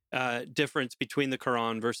quickly, difference between the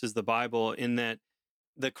Quran versus the Bible, in that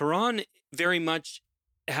the Quran very much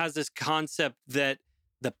has this concept that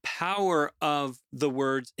the power of the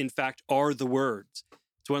words, in fact, are the words.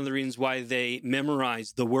 It's one of the reasons why they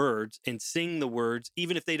memorize the words and sing the words,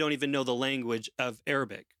 even if they don't even know the language of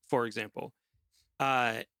Arabic, for example.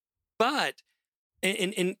 But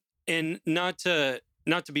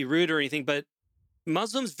not to be rude or anything, but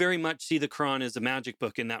Muslims very much see the Quran as a magic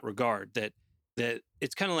book in that regard. That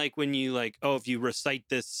it's kind of like when you if you recite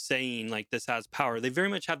this saying, like, this has power. They very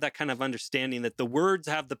much have that kind of understanding that the words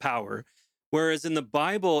have the power, whereas in the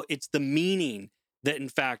Bible, it's the meaning that in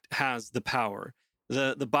fact has the power.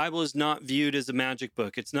 The Bible is not viewed as a magic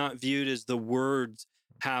book. It's not viewed as the words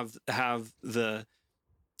have the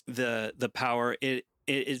power. It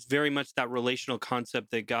is very much that relational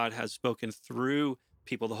concept that God has spoken through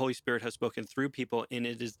people. The Holy Spirit has spoken through people, and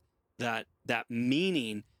it is that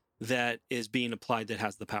meaning that is being applied that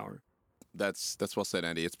has the power. That's well said,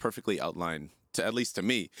 Andy. It's perfectly outlined, at least to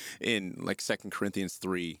me, in 2 Corinthians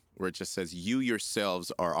 3, where it just says, "You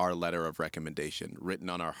yourselves are our letter of recommendation, written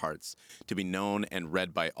on our hearts, to be known and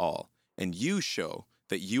read by all. And you show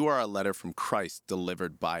that you are a letter from Christ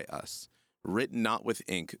delivered by us, written not with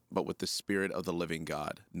ink, but with the Spirit of the living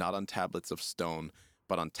God, not on tablets of stone,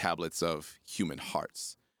 but on tablets of human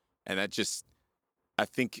hearts." And that just, I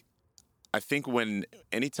think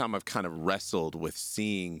anytime I've kind of wrestled with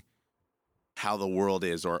seeing how the world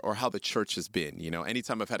is or how the church has been,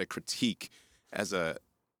 anytime I've had a critique as a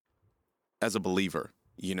as a believer,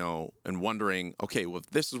 and wondering, okay, well, if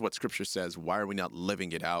this is what Scripture says, why are we not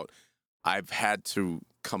living it out? I've had to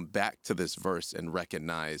come back to this verse and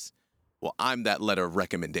recognize, well, I'm that letter of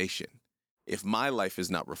recommendation. If my life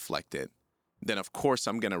is not reflected, then of course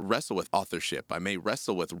I'm going to wrestle with authorship. I may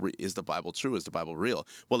wrestle with, is the Bible true? Is the Bible real?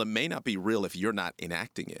 Well, it may not be real if you're not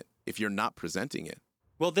enacting it, if you're not presenting it.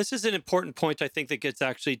 Well, this is an important point, I think, that gets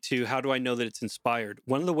actually to how do I know that it's inspired?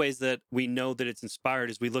 One of the ways that we know that it's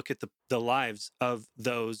inspired is we look at the lives of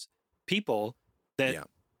those people that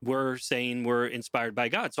we're saying were inspired by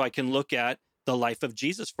God. So I can look at the life of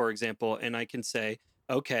Jesus, for example, and I can say,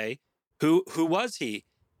 okay, who was he?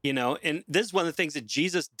 And this is one of the things that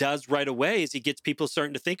Jesus does right away is he gets people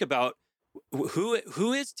starting to think about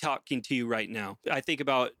who is talking to you right now.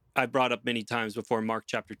 I brought up many times before Mark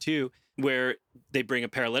chapter 2, where they bring a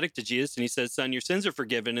paralytic to Jesus and he says, son, your sins are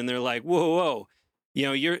forgiven. And they're like, whoa,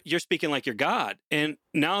 you're speaking like you're God. And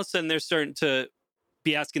now all of a sudden they're starting to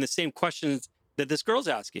be asking the same questions that this girl's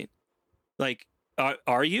asking. Like,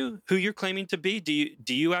 are you who you're claiming to be?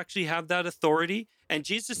 Do you actually have that authority? And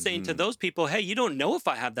Jesus is saying to those people, hey, you don't know if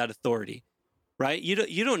I have that authority, right?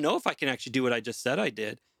 You don't know if I can actually do what I just said I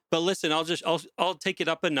did. But listen, I'll take it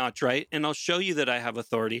up a notch, right? And I'll show you that I have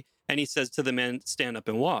authority. And he says to the man, stand up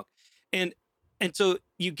and walk. And so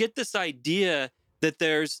you get this idea that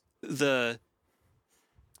there's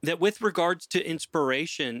that with regards to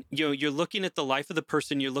inspiration, you're looking at the life of the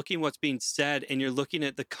person, you're looking at what's being said, and you're looking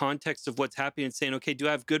at the context of what's happening and saying, okay, do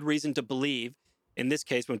I have good reason to believe? In this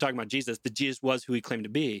case, when I'm talking about Jesus, that Jesus was who he claimed to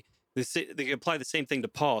be. They apply the same thing to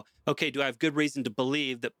Paul. Okay, do I have good reason to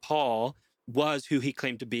believe that Paul was who he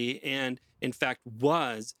claimed to be and, in fact,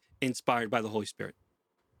 was inspired by the Holy Spirit?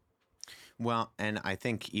 Well, and I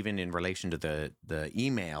think even in relation to the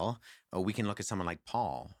email, we can look at someone like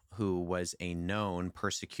Paul, who was a known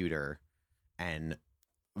persecutor and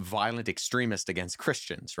violent extremist against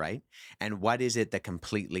Christians, right? And what is it that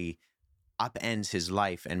completely upends his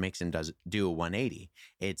life and makes him do a 180?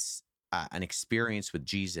 It's an experience with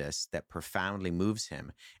Jesus that profoundly moves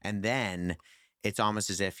him. And then it's almost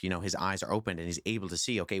as if, his eyes are opened and he's able to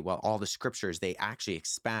see, okay, well, all the scriptures, they actually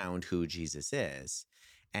expound who Jesus is.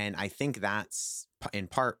 And I think that's in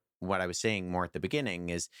part what I was saying more at the beginning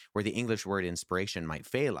is where the English word inspiration might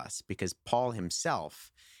fail us, because Paul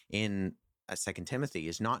himself in 2 Timothy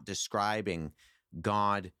is not describing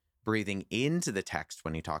God breathing into the text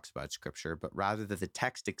when he talks about scripture, but rather that the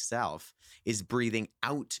text itself is breathing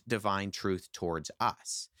out divine truth towards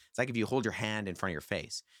us. It's like if you hold your hand in front of your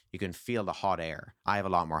face, you can feel the hot air. I have a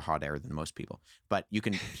lot more hot air than most people, but you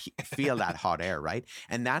can feel that hot air, right?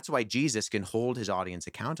 And that's why Jesus can hold his audience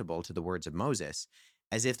accountable to the words of Moses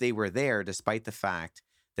as if they were there, despite the fact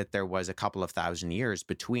that there was a couple of thousand years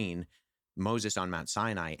between Moses on Mount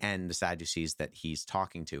Sinai and the Sadducees that he's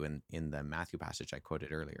talking to in the Matthew passage I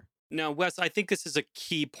quoted earlier. Now, Wes, I think this is a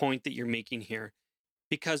key point that you're making here,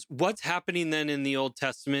 because what's happening then in the Old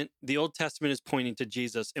Testament is pointing to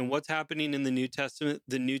Jesus. And what's happening in the New Testament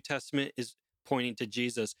is pointing to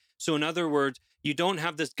Jesus. So in other words, you don't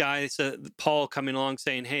have this guy, Paul, coming along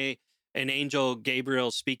saying, hey, an angel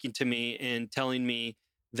Gabriel speaking to me and telling me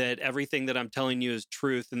that everything that I'm telling you is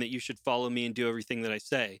truth and that you should follow me and do everything that I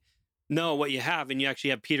say. No, what you have, and you actually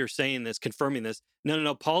have Peter saying this, confirming this.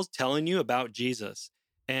 No. Paul's telling you about Jesus,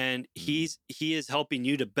 and he is helping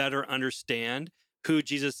you to better understand who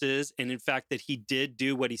Jesus is, and in fact that he did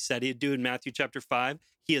do what he said he'd do in Matthew chapter 5.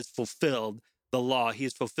 He has fulfilled the law. He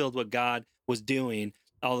has fulfilled what God was doing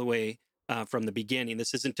all the way from the beginning.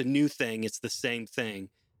 This isn't a new thing; it's the same thing.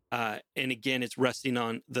 And again, it's resting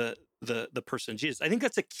on the person of Jesus. I think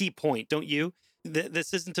that's a key point, don't you?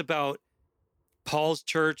 This isn't about Paul's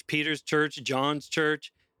church, Peter's church, John's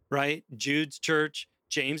church, right? Jude's church,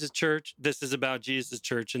 James's church. This is about Jesus'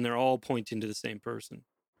 church, and they're all pointing to the same person.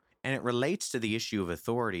 And it relates to the issue of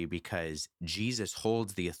authority because Jesus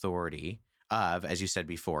holds the authority of, as you said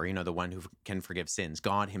before, the one who can forgive sins,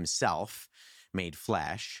 God himself made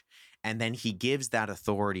flesh. And then he gives that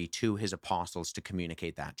authority to his apostles to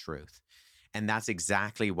communicate that truth. And that's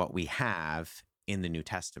exactly what we have in the New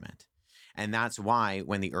Testament. And that's why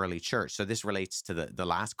when the early church, so this relates to the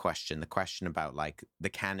last question, the question about like the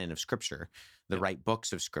canon of scripture, the right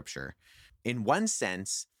books of scripture. In one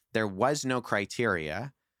sense, there was no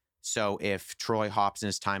criteria. So if Troy hops in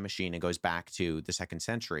his time machine and goes back to the 2nd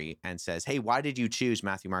century and says, hey, why did you choose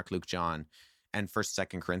Matthew, Mark, Luke, John, and 1st,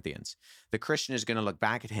 2nd Corinthians? The Christian is going to look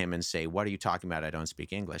back at him and say, what are you talking about? I don't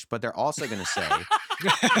speak English. But they're also going to say,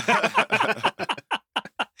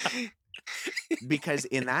 because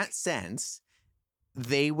in that sense,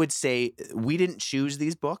 they would say, we didn't choose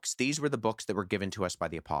these books. These were the books that were given to us by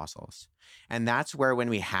the apostles. And that's where, when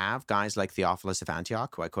we have guys like Theophilus of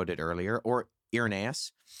Antioch, who I quoted earlier, or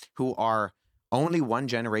Irenaeus, who are only one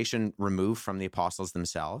generation removed from the apostles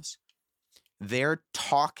themselves, they're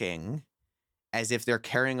talking as if they're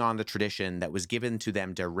carrying on the tradition that was given to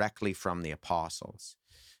them directly from the apostles.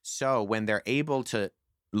 So when they're able to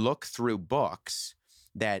look through books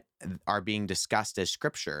that are being discussed as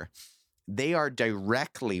scripture, they are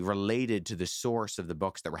directly related to the source of the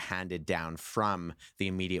books that were handed down from the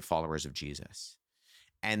immediate followers of Jesus.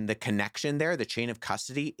 And the connection there, the chain of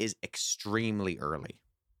custody, is extremely early.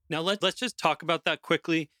 Now, let's just talk about that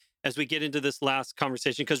quickly as we get into this last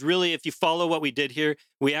conversation, because really, if you follow what we did here,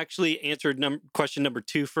 we actually answered question number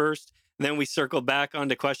 2 first, then we circled back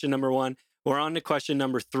onto question number 1. We're on to question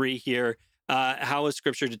number 3 here. How is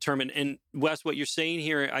Scripture determined? And Wes, what you're saying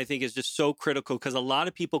here, I think, is just so critical, because a lot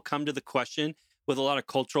of people come to the question with a lot of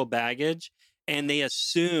cultural baggage, and they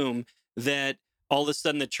assume that all of a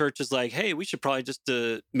sudden the church is like, hey, we should probably just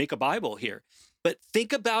make a Bible here. But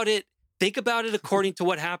think about it according to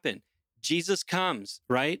what happened. Jesus comes,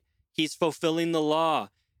 right? He's fulfilling the law,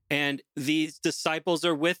 and these disciples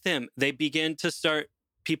are with him. They begin to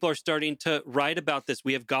people are starting to write about this.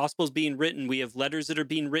 We have gospels being written. We have letters that are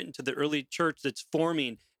being written to the early church that's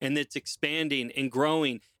forming and that's expanding and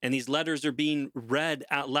growing. And these letters are being read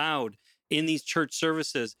out loud in these church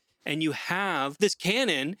services. And you have this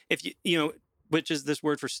canon, which is this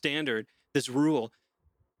word for standard, this rule,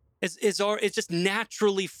 it's just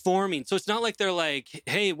naturally forming. So it's not like they're like,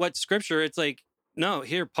 hey, what's scripture? It's like, no,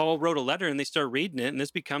 here, Paul wrote a letter and they start reading it, and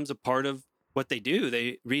this becomes a part of what they do.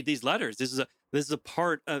 They read these letters. This is a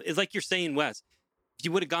part of, it's like you're saying, Wes, if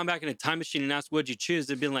you would have gone back in a time machine and asked, what'd you choose?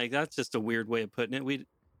 They'd been like, that's just a weird way of putting it. We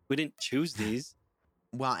didn't choose these.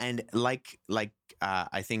 Well, and like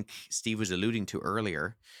I think Steve was alluding to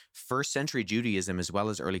earlier, first century Judaism as well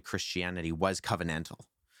as early Christianity was covenantal.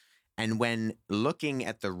 And when looking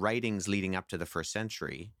at the writings leading up to the first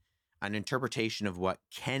century, an interpretation of what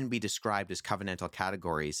can be described as covenantal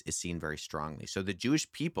categories is seen very strongly. So the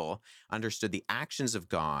Jewish people understood the actions of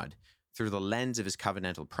God through the lens of his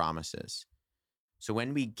covenantal promises. So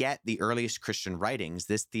when we get the earliest Christian writings,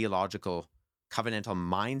 this theological covenantal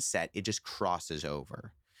mindset, it just crosses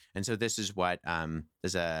over. And so this is what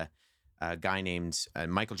there's a guy named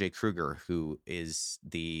Michael J. Kruger, who is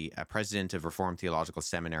the president of Reformed Theological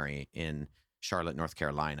Seminary in Charlotte, North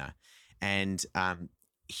Carolina. And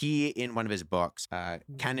he, in one of his books,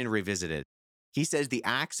 Canon Revisited, he says the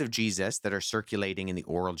acts of Jesus that are circulating in the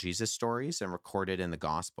oral Jesus stories and recorded in the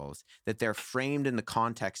Gospels, that they're framed in the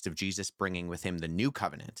context of Jesus bringing with him the new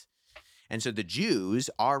covenant. And so the Jews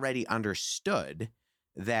already understood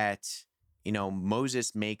that,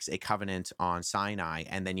 Moses makes a covenant on Sinai,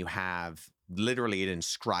 and then you have literally it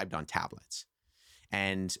inscribed on tablets.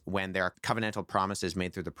 And when there are covenantal promises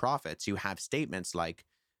made through the prophets, you have statements like,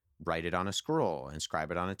 write it on a scroll, inscribe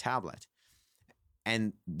it on a tablet.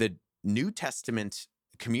 And the New Testament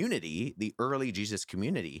community, the early Jesus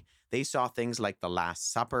community, they saw things like the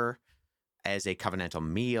Last Supper as a covenantal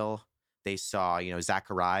meal. They saw,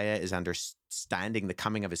 Zechariah is understanding the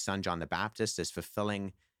coming of his son, John the Baptist, as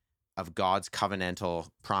fulfilling of God's covenantal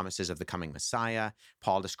promises of the coming Messiah.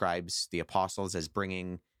 Paul describes the apostles as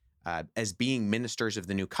being ministers of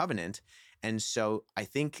the new covenant. And so I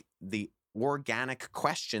think the organic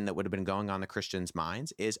question that would have been going on the Christians'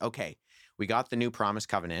 minds is, okay, we got the new promised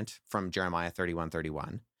covenant from Jeremiah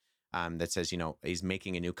 31:31 that says, he's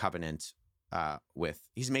making a new covenant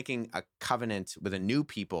he's making a covenant with a new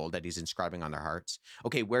people that he's inscribing on their hearts.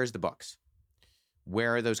 Okay, where's the books?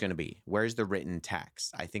 Where are those going to be? Where's the written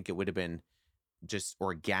text? I think it would have been just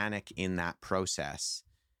organic in that process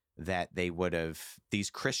that these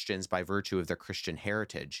Christians, by virtue of their Christian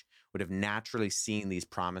heritage, would have naturally seen these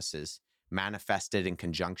promises manifested in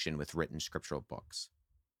conjunction with written scriptural books.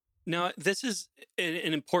 Now, this is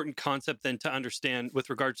an important concept then to understand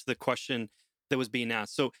with regards to the question that was being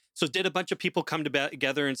asked. So did a bunch of people come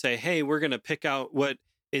together and say, hey, we're going to pick out what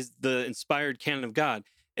is the inspired canon of God?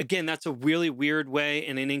 Again, that's a really weird way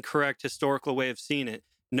and an incorrect historical way of seeing it.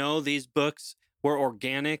 No, these books were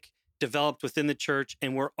organic, developed within the church,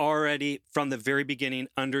 and were already from the very beginning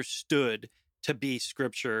understood to be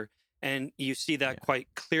scripture. And you see that quite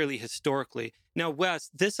clearly historically. Now, Wes,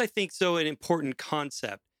 this I think is an important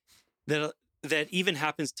concept that even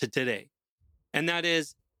happens to today. And that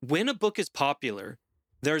is, when a book is popular,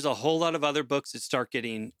 there's a whole lot of other books that start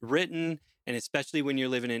getting written. And especially when you're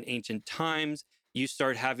living in ancient times, you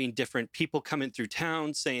start having different people coming through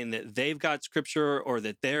town saying that they've got scripture, or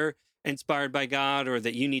that they're inspired by God, or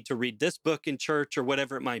that you need to read this book in church, or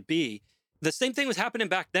whatever it might be. the same thing was happening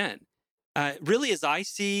back then. Really, as I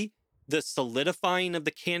see the solidifying of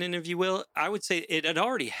the canon, if you will, I would say it had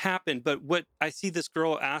already happened. But what I see this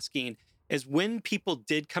girl asking is when people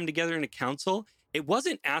did come together in a council, it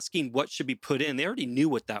wasn't asking what should be put in. They already knew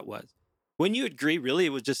what that was. When you agree, really,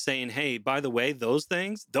 it was just saying, hey, by the way, those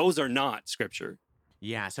things, those are not scripture.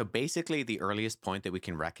 Yeah. So basically, the earliest point that we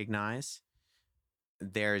can recognize,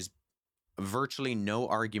 there's virtually no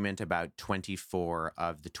argument about 24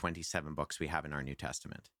 of the 27 books we have in our New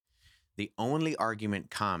Testament. The only argument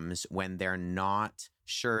comes when they're not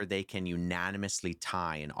sure they can unanimously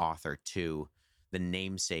tie an author to the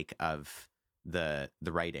namesake of the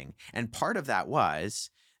writing. And part of that was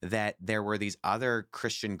that there were these other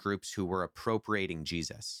Christian groups who were appropriating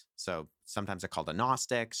Jesus. So sometimes they're called the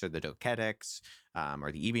Gnostics or the Docetics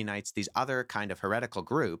or the Ebionites, these other kind of heretical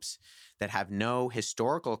groups that have no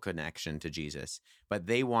historical connection to Jesus, but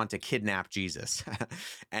they want to kidnap Jesus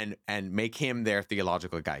and make him their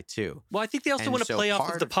theological guy too. Well, I think they also want to play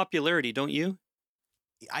off of the popularity, don't you?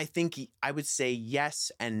 I think I would say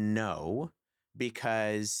yes and no,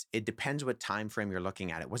 because it depends what time frame you're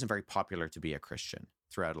looking at. It wasn't very popular to be a Christian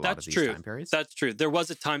throughout a lot of these time periods. That's true. There was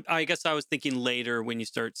a time, I guess I was thinking later when you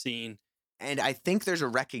start seeing. And I think there's a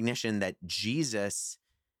recognition that Jesus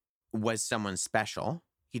was someone special.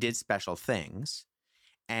 He did special things.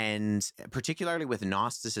 And particularly with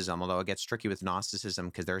Gnosticism, although it gets tricky with Gnosticism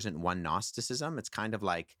because there isn't one Gnosticism, it's kind of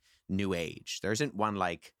like New Age. There isn't one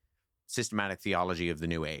like systematic theology of the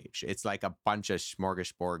New Age. It's like a bunch of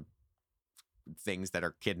smorgasbord things that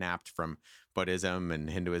are kidnapped from Buddhism and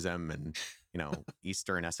Hinduism and,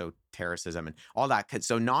 Eastern esotericism and all that.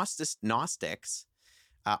 So Gnostics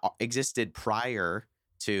existed prior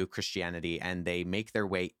to Christianity, and they make their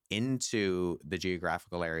way into the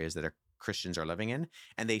geographical areas that Christians are living in,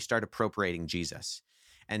 and they start appropriating Jesus.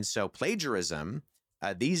 And so plagiarism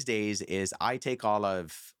these days is I take all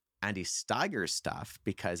of Andy Steiger's stuff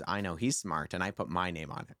because I know he's smart and I put my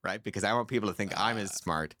name on it, right? Because I want people to think I'm as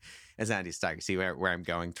smart as Andy Steiger. See where I'm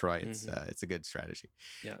going, Troy? It's a good strategy.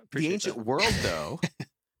 Yeah, the ancient world, though,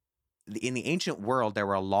 in the ancient world, there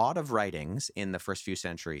were a lot of writings in the first few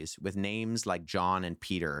centuries with names like John and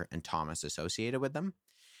Peter and Thomas associated with them.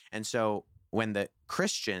 And so when the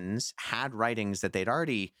Christians had writings that they'd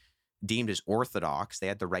already deemed as orthodox, they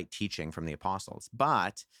had the right teaching from the apostles,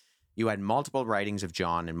 but you had multiple writings of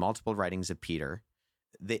John and multiple writings of Peter.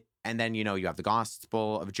 And then, you have the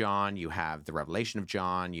Gospel of John, you have the Revelation of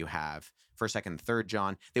John, you have 1st, 2nd, 3rd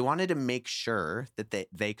John. They wanted to make sure that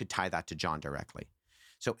they could tie that to John directly.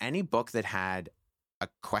 So any book that had a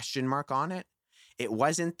question mark on it, it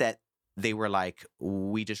wasn't that they were like,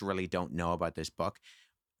 we just really don't know about this book.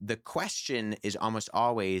 The question is almost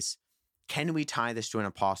always, can we tie this to an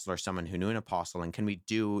apostle or someone who knew an apostle, and can we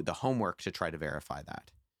do the homework to try to verify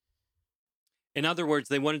that? In other words,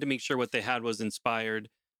 they wanted to make sure what they had was inspired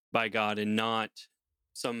by God and not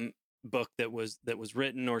some book that was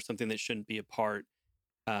written or something that shouldn't be a part.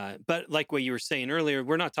 But like what you were saying earlier,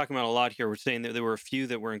 we're not talking about a lot here. We're saying that there were a few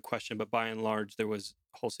that were in question, but by and large, there was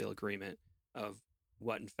wholesale agreement of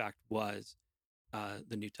what in fact was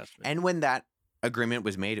the New Testament. And when that agreement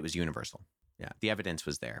was made, it was universal. Yeah, the evidence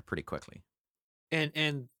was there pretty quickly.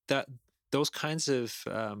 And that those kinds of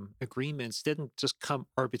agreements didn't just come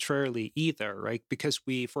arbitrarily either, right? Because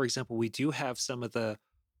for example, we do have some of the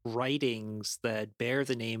writings that bear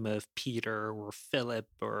the name of Peter or Philip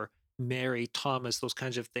or Mary, Thomas, those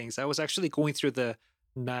kinds of things. I was actually going through the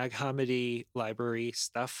Nag Hammadi library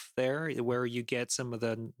stuff there, where you get some of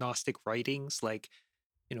the Gnostic writings, like,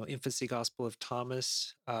 Infancy Gospel of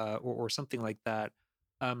Thomas or something like that.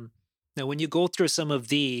 Now, when you go through some of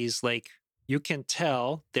these, like, you can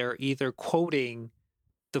tell they're either quoting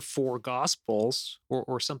the 4 Gospels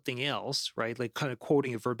or something else, right? Like kind of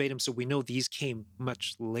quoting it verbatim. So we know these came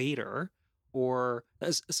much later or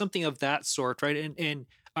something of that sort, right? And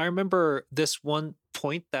I remember this one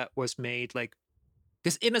point that was made, like,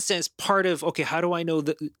 because in a sense, part of, okay, how do I know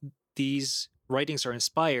that these writings are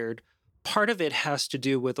inspired? Part of it has to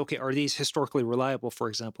do with, okay, are these historically reliable, for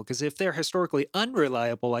example? Because if they're historically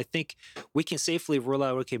unreliable, I think we can safely rule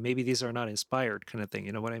out, okay, maybe these are not inspired kind of thing.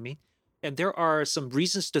 You know what I mean? And there are some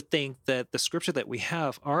reasons to think that the scripture that we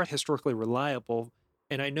have are historically reliable.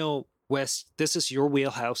 And I know, Wes, this is your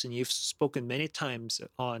wheelhouse, and you've spoken many times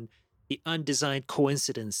on the undesigned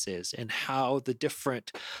coincidences and how the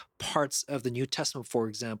different parts of the New Testament, for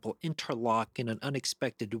example, interlock in an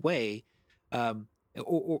unexpected way.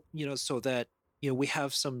 So that, we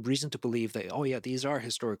have some reason to believe that, oh yeah, these are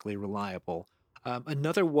historically reliable.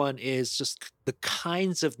 Another one is just the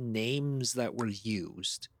kinds of names that were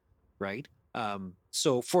used, right?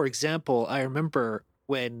 So for example, I remember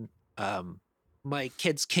when my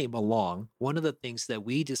kids came along, one of the things that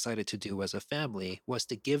we decided to do as a family was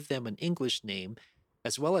to give them an English name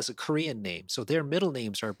as well as a Korean name. So their middle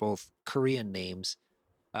names are both Korean names.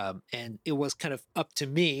 And it was kind of up to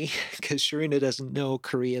me, because Sharina doesn't know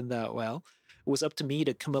Korean that well. It was up to me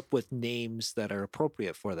to come up with names that are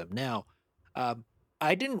appropriate for them. Now,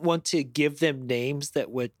 I didn't want to give them names that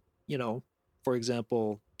would, for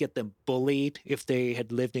example, get them bullied if they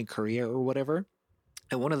had lived in Korea or whatever.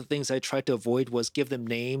 And one of the things I tried to avoid was give them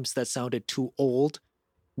names that sounded too old,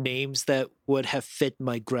 names that would have fit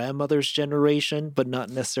my grandmother's generation, but not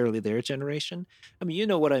necessarily their generation. I mean, you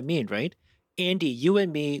know what I mean, right? Andy, you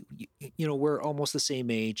and me, we're almost the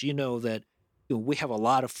same age. You know that we have a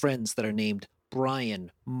lot of friends that are named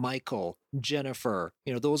Brian, Michael, Jennifer.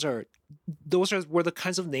 Were the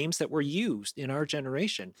kinds of names that were used in our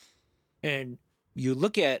generation. And you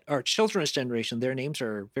look at our children's generation, their names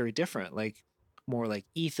are very different, like more like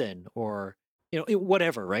Ethan or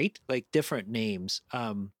whatever, right? Like different names.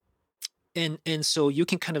 And so you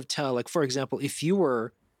can kind of tell, like, for example, if you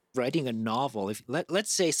were writing a novel, if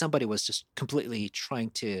let's say somebody was just completely trying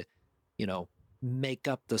to, make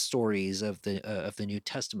up the stories of the New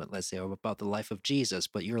Testament, let's say, or about the life of Jesus,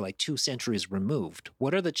 but you're like 2 centuries removed.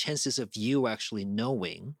 What are the chances of you actually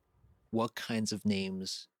knowing what kinds of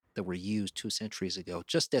names that were used 2 centuries ago?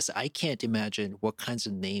 Just as I can't imagine what kinds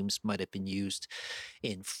of names might have been used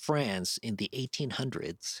in France in the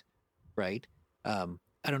 1800s, right? I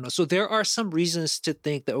don't know. So there are some reasons to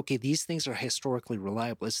think that, okay, these things are historically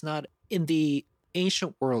reliable. It's not in the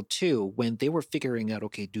ancient world too, when they were figuring out,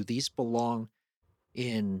 okay, do these belong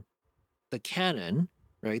in the canon,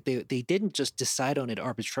 right? They didn't just decide on it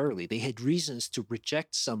arbitrarily. They had reasons to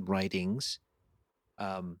reject some writings,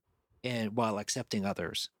 and while accepting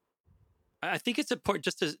others. I think it's important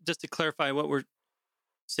just to clarify what we're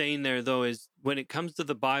saying there, though, is when it comes to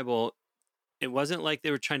the Bible, it wasn't like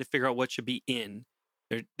they were trying to figure out what should be in.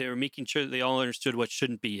 They were making sure that they all understood what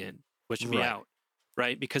shouldn't be in, what should be out,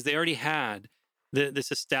 right? Because they already had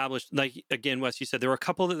this established, like, again, Wes, you said there were a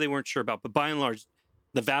couple that they weren't sure about, but by and large,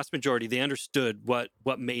 the vast majority, they understood what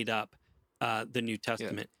made up the New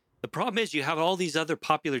Testament. Yeah. The problem is you have all these other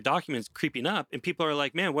popular documents creeping up, and people are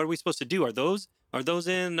like, man, what are we supposed to do? Are those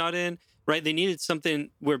in, not in, right? They needed something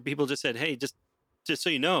where people just said, hey, just so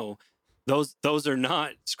you know, those are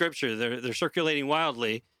not scripture. They're circulating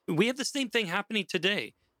wildly. We have the same thing happening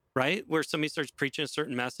today, right? Where somebody starts preaching a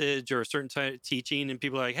certain message or a certain type of teaching, and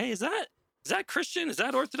people are like, hey, is that Christian? Is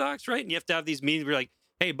that Orthodox, right? And you have to have these meetings where you're like,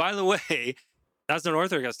 hey, by the way, that's not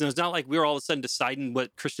Orthodox. No, it's not like we're all of a sudden deciding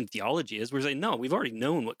what Christian theology is. We're saying, no, we've already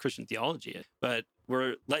known what Christian theology is, but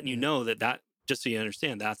we're letting you know that just so you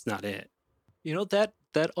understand, that's not it.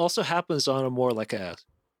 That also happens on a more like a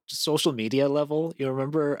social media level. You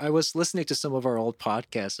remember, I was listening to some of our old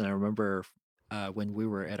podcasts, and I remember when we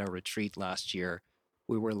were at our retreat last year,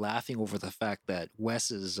 we were laughing over the fact that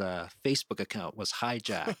Wes's Facebook account was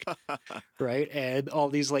hijacked, right? And all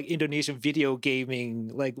these like Indonesian video gaming,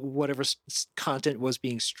 like whatever content was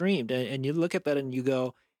being streamed. And you look at that and you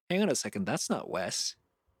go, hang on a second, that's not Wes,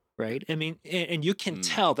 right? I mean, and you can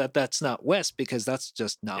tell that that's not Wes because that's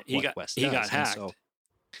just not what Wes does. He got hacked. So,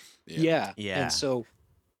 yeah. And so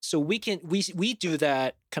we do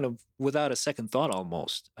that kind of without a second thought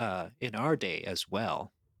almost in our day as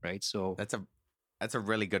well, right? So that's a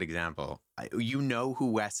really good example. You know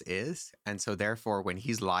who Wes is, and so therefore, when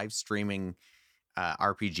he's live streaming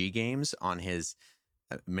RPG games on his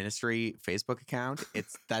ministry Facebook account,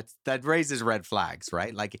 that raises red flags,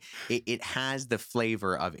 right? Like it has the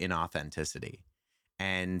flavor of inauthenticity.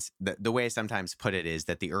 And the way I sometimes put it is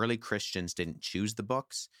that the early Christians didn't choose the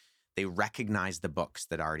books; they recognized the books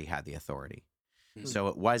that already had the authority. Mm-hmm. So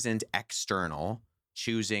it wasn't external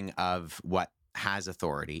choosing of what has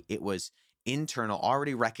authority; it was internal,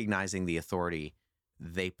 already recognizing the authority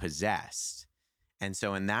they possessed. And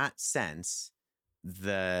so in that sense,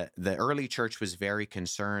 the early church was very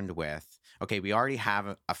concerned with, okay, we already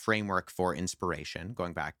have a framework for inspiration,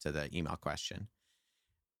 going back to the email question.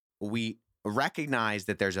 We recognize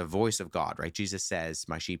that there's a voice of God, right? Jesus says,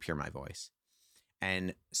 my sheep hear my voice.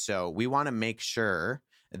 And so we want to make sure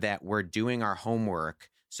that we're doing our homework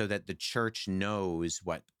so that the church knows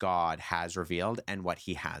what God has revealed and what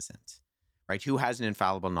he hasn't. Right? Who has an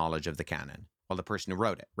infallible knowledge of the canon? Well, the person who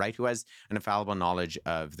wrote it, right? Who has an infallible knowledge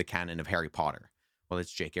of the canon of Harry Potter? Well,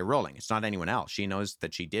 it's J.K. Rowling. It's not anyone else. She knows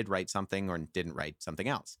that she did write something or didn't write something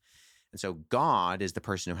else. And so God is the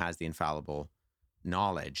person who has the infallible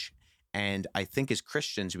knowledge. And I think as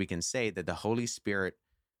Christians, we can say that the Holy Spirit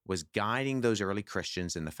was guiding those early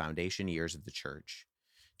Christians in the foundation years of the church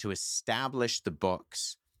to establish the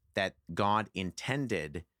books that God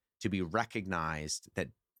intended to be recognized that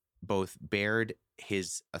both bared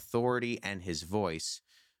his authority and his voice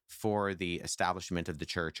for the establishment of the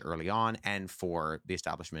church early on and for the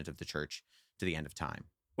establishment of the church to the end of time.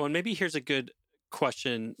 Well, and maybe here's a good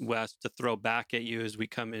question, Wes, to throw back at you as we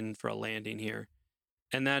come in for a landing here.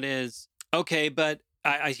 And that is, okay, but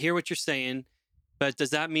I hear what you're saying, but does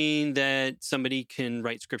that mean that somebody can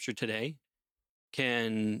write scripture today?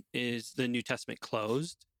 Is the New Testament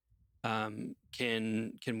closed? Can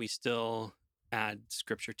we still add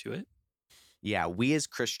scripture to it? Yeah, we as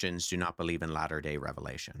Christians do not believe in latter-day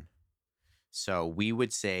revelation. So we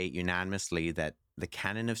would say unanimously that the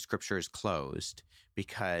canon of scripture is closed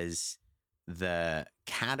because the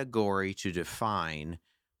category to define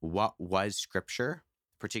what was scripture,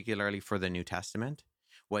 particularly for the New Testament,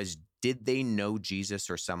 was did they know Jesus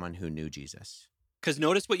or someone who knew Jesus? Because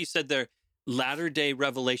notice what you said there, latter-day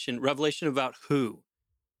revelation about who?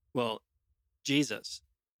 Well, Jesus.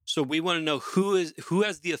 So we want to know who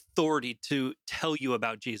has the authority to tell you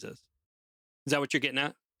about Jesus. Is that what you're getting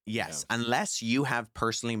at? Yes, yeah. Unless you have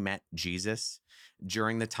personally met Jesus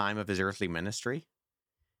during the time of his earthly ministry,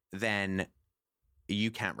 then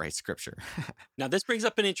you can't write scripture. Now, this brings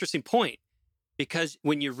up an interesting point, because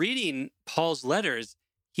when you're reading Paul's letters,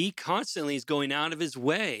 he constantly is going out of his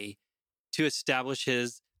way to establish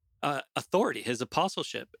his authority, his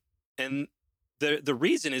apostleship. And the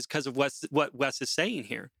reason is because of what Wes is saying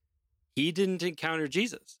here. He didn't encounter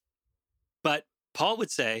Jesus. But Paul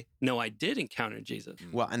would say, no, I did encounter Jesus.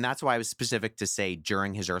 Well, and that's why I was specific to say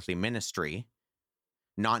during his earthly ministry,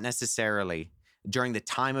 not necessarily during the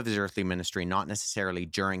time of his earthly ministry, not necessarily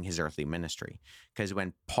during his earthly ministry. Because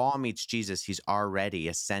when Paul meets Jesus, he's already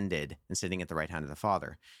ascended and sitting at the right hand of the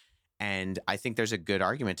Father. And I think there's a good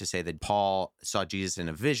argument to say that Paul saw Jesus in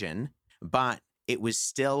a vision, but it was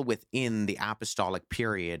still within the apostolic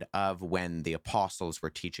period of when the apostles were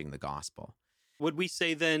teaching the gospel. Would we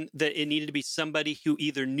say then that it needed to be somebody who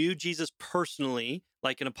either knew Jesus personally,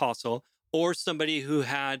 like an apostle, or somebody who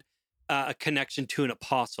had a connection to an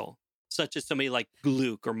apostle, such as somebody like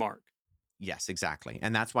Luke or Mark? Yes, exactly.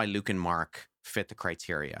 And that's why Luke and Mark fit the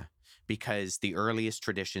criteria, because the earliest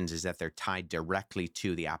traditions is that they're tied directly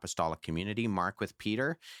to the apostolic community, Mark with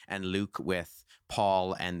Peter and Luke with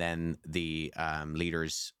Paul, and then the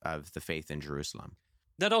leaders of the faith in Jerusalem.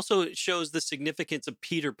 That also shows the significance of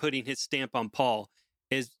Peter putting his stamp on Paul.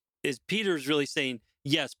 Is Peter's really saying,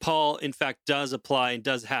 yes, Paul, in fact, does apply and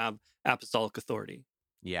does have apostolic authority.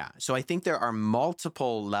 Yeah. So I think there are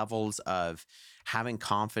multiple levels of having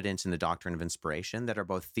confidence in the doctrine of inspiration that are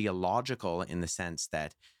both theological in the sense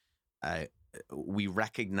that we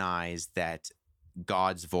recognize that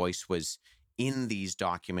God's voice was in these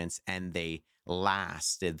documents and they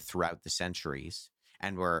lasted throughout the centuries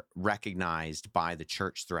and were recognized by the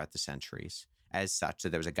church throughout the centuries as such, that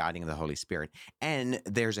there was a guiding of the Holy Spirit. And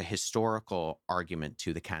there's a historical argument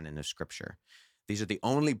to the canon of Scripture. These are the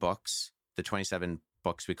only books, the 27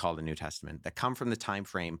 books we call the New Testament, that come from the time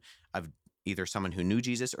frame of either someone who knew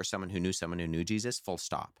Jesus or someone who knew Jesus, full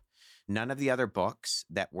stop. None of the other books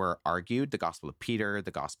that were argued, the Gospel of Peter,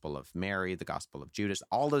 the Gospel of Mary, the Gospel of Judas,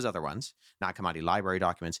 all those other ones, Nag Hammadi library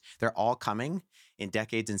documents, they're all coming in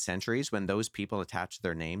decades and centuries when those people attached to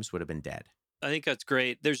their names would have been dead. I think that's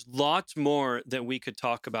great. There's lots more that we could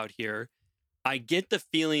talk about here. I get the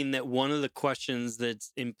feeling that one of the questions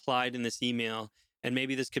that's implied in this email, and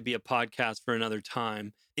maybe this could be a podcast for another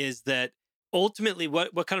time, is that ultimately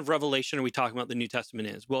what kind of revelation are we talking about the New Testament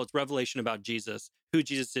is? Well, it's revelation about Jesus, who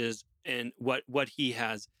Jesus is, and what he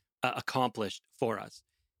has accomplished for us.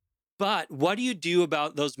 But what do you do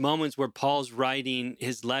about those moments where Paul's writing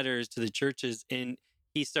his letters to the churches and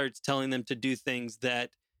he starts telling them to do things that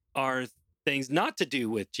are things not to do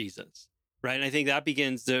with Jesus, right? And I think that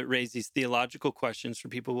begins to raise these theological questions for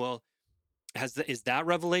people. Well, is that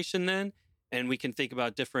revelation then? And we can think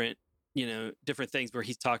about different things where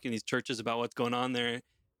he's talking to these churches about what's going on there.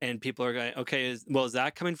 And people are going, okay, is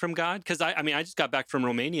that coming from God? Because I just got back from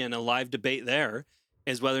Romania, and a live debate there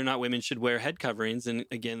is whether or not women should wear head coverings. And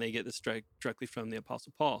again, they get this directly from the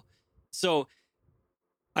Apostle Paul. So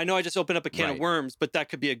I know I just opened up a can of worms, but that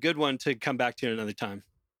could be a good one to come back to another time.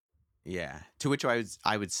 Yeah. To which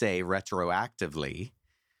I would say retroactively,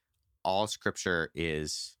 all Scripture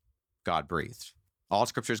is God-breathed. All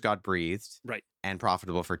Scripture is God-breathed, right, and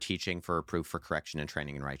profitable for teaching, for reproof, for correction, and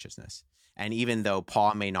training in righteousness. And even though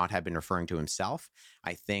Paul may not have been referring to himself,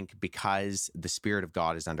 I think because the Spirit of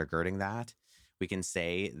God is undergirding that, we can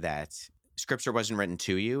say that Scripture wasn't written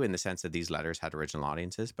to you in the sense that these letters had original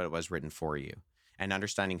audiences, but it was written for you. And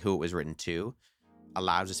understanding who it was written to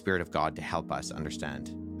allows the Spirit of God to help us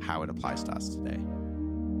understand how it applies to us today.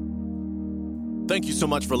 Thank you so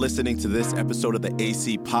much for listening to this episode of the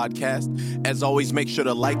AC Podcast. As always, make sure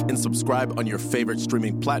to like and subscribe on your favorite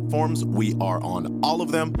streaming platforms. We are on all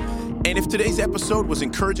of them. And if today's episode was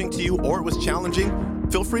encouraging to you or it was challenging,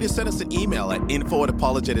 feel free to send us an email at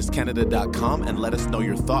info@apologeticscanada.com and let us know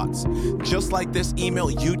your thoughts. Just like this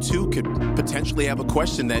email, you too could potentially have a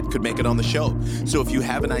question that could make it on the show. So if you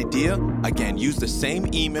have an idea, again, use the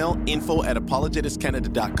same email,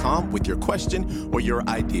 info@apologeticscanada.com, with your question or your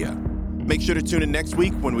idea. Make sure to tune in next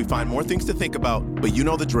week when we find more things to think about, but you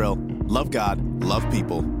know the drill. Love God, love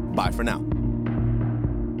people. Bye for now.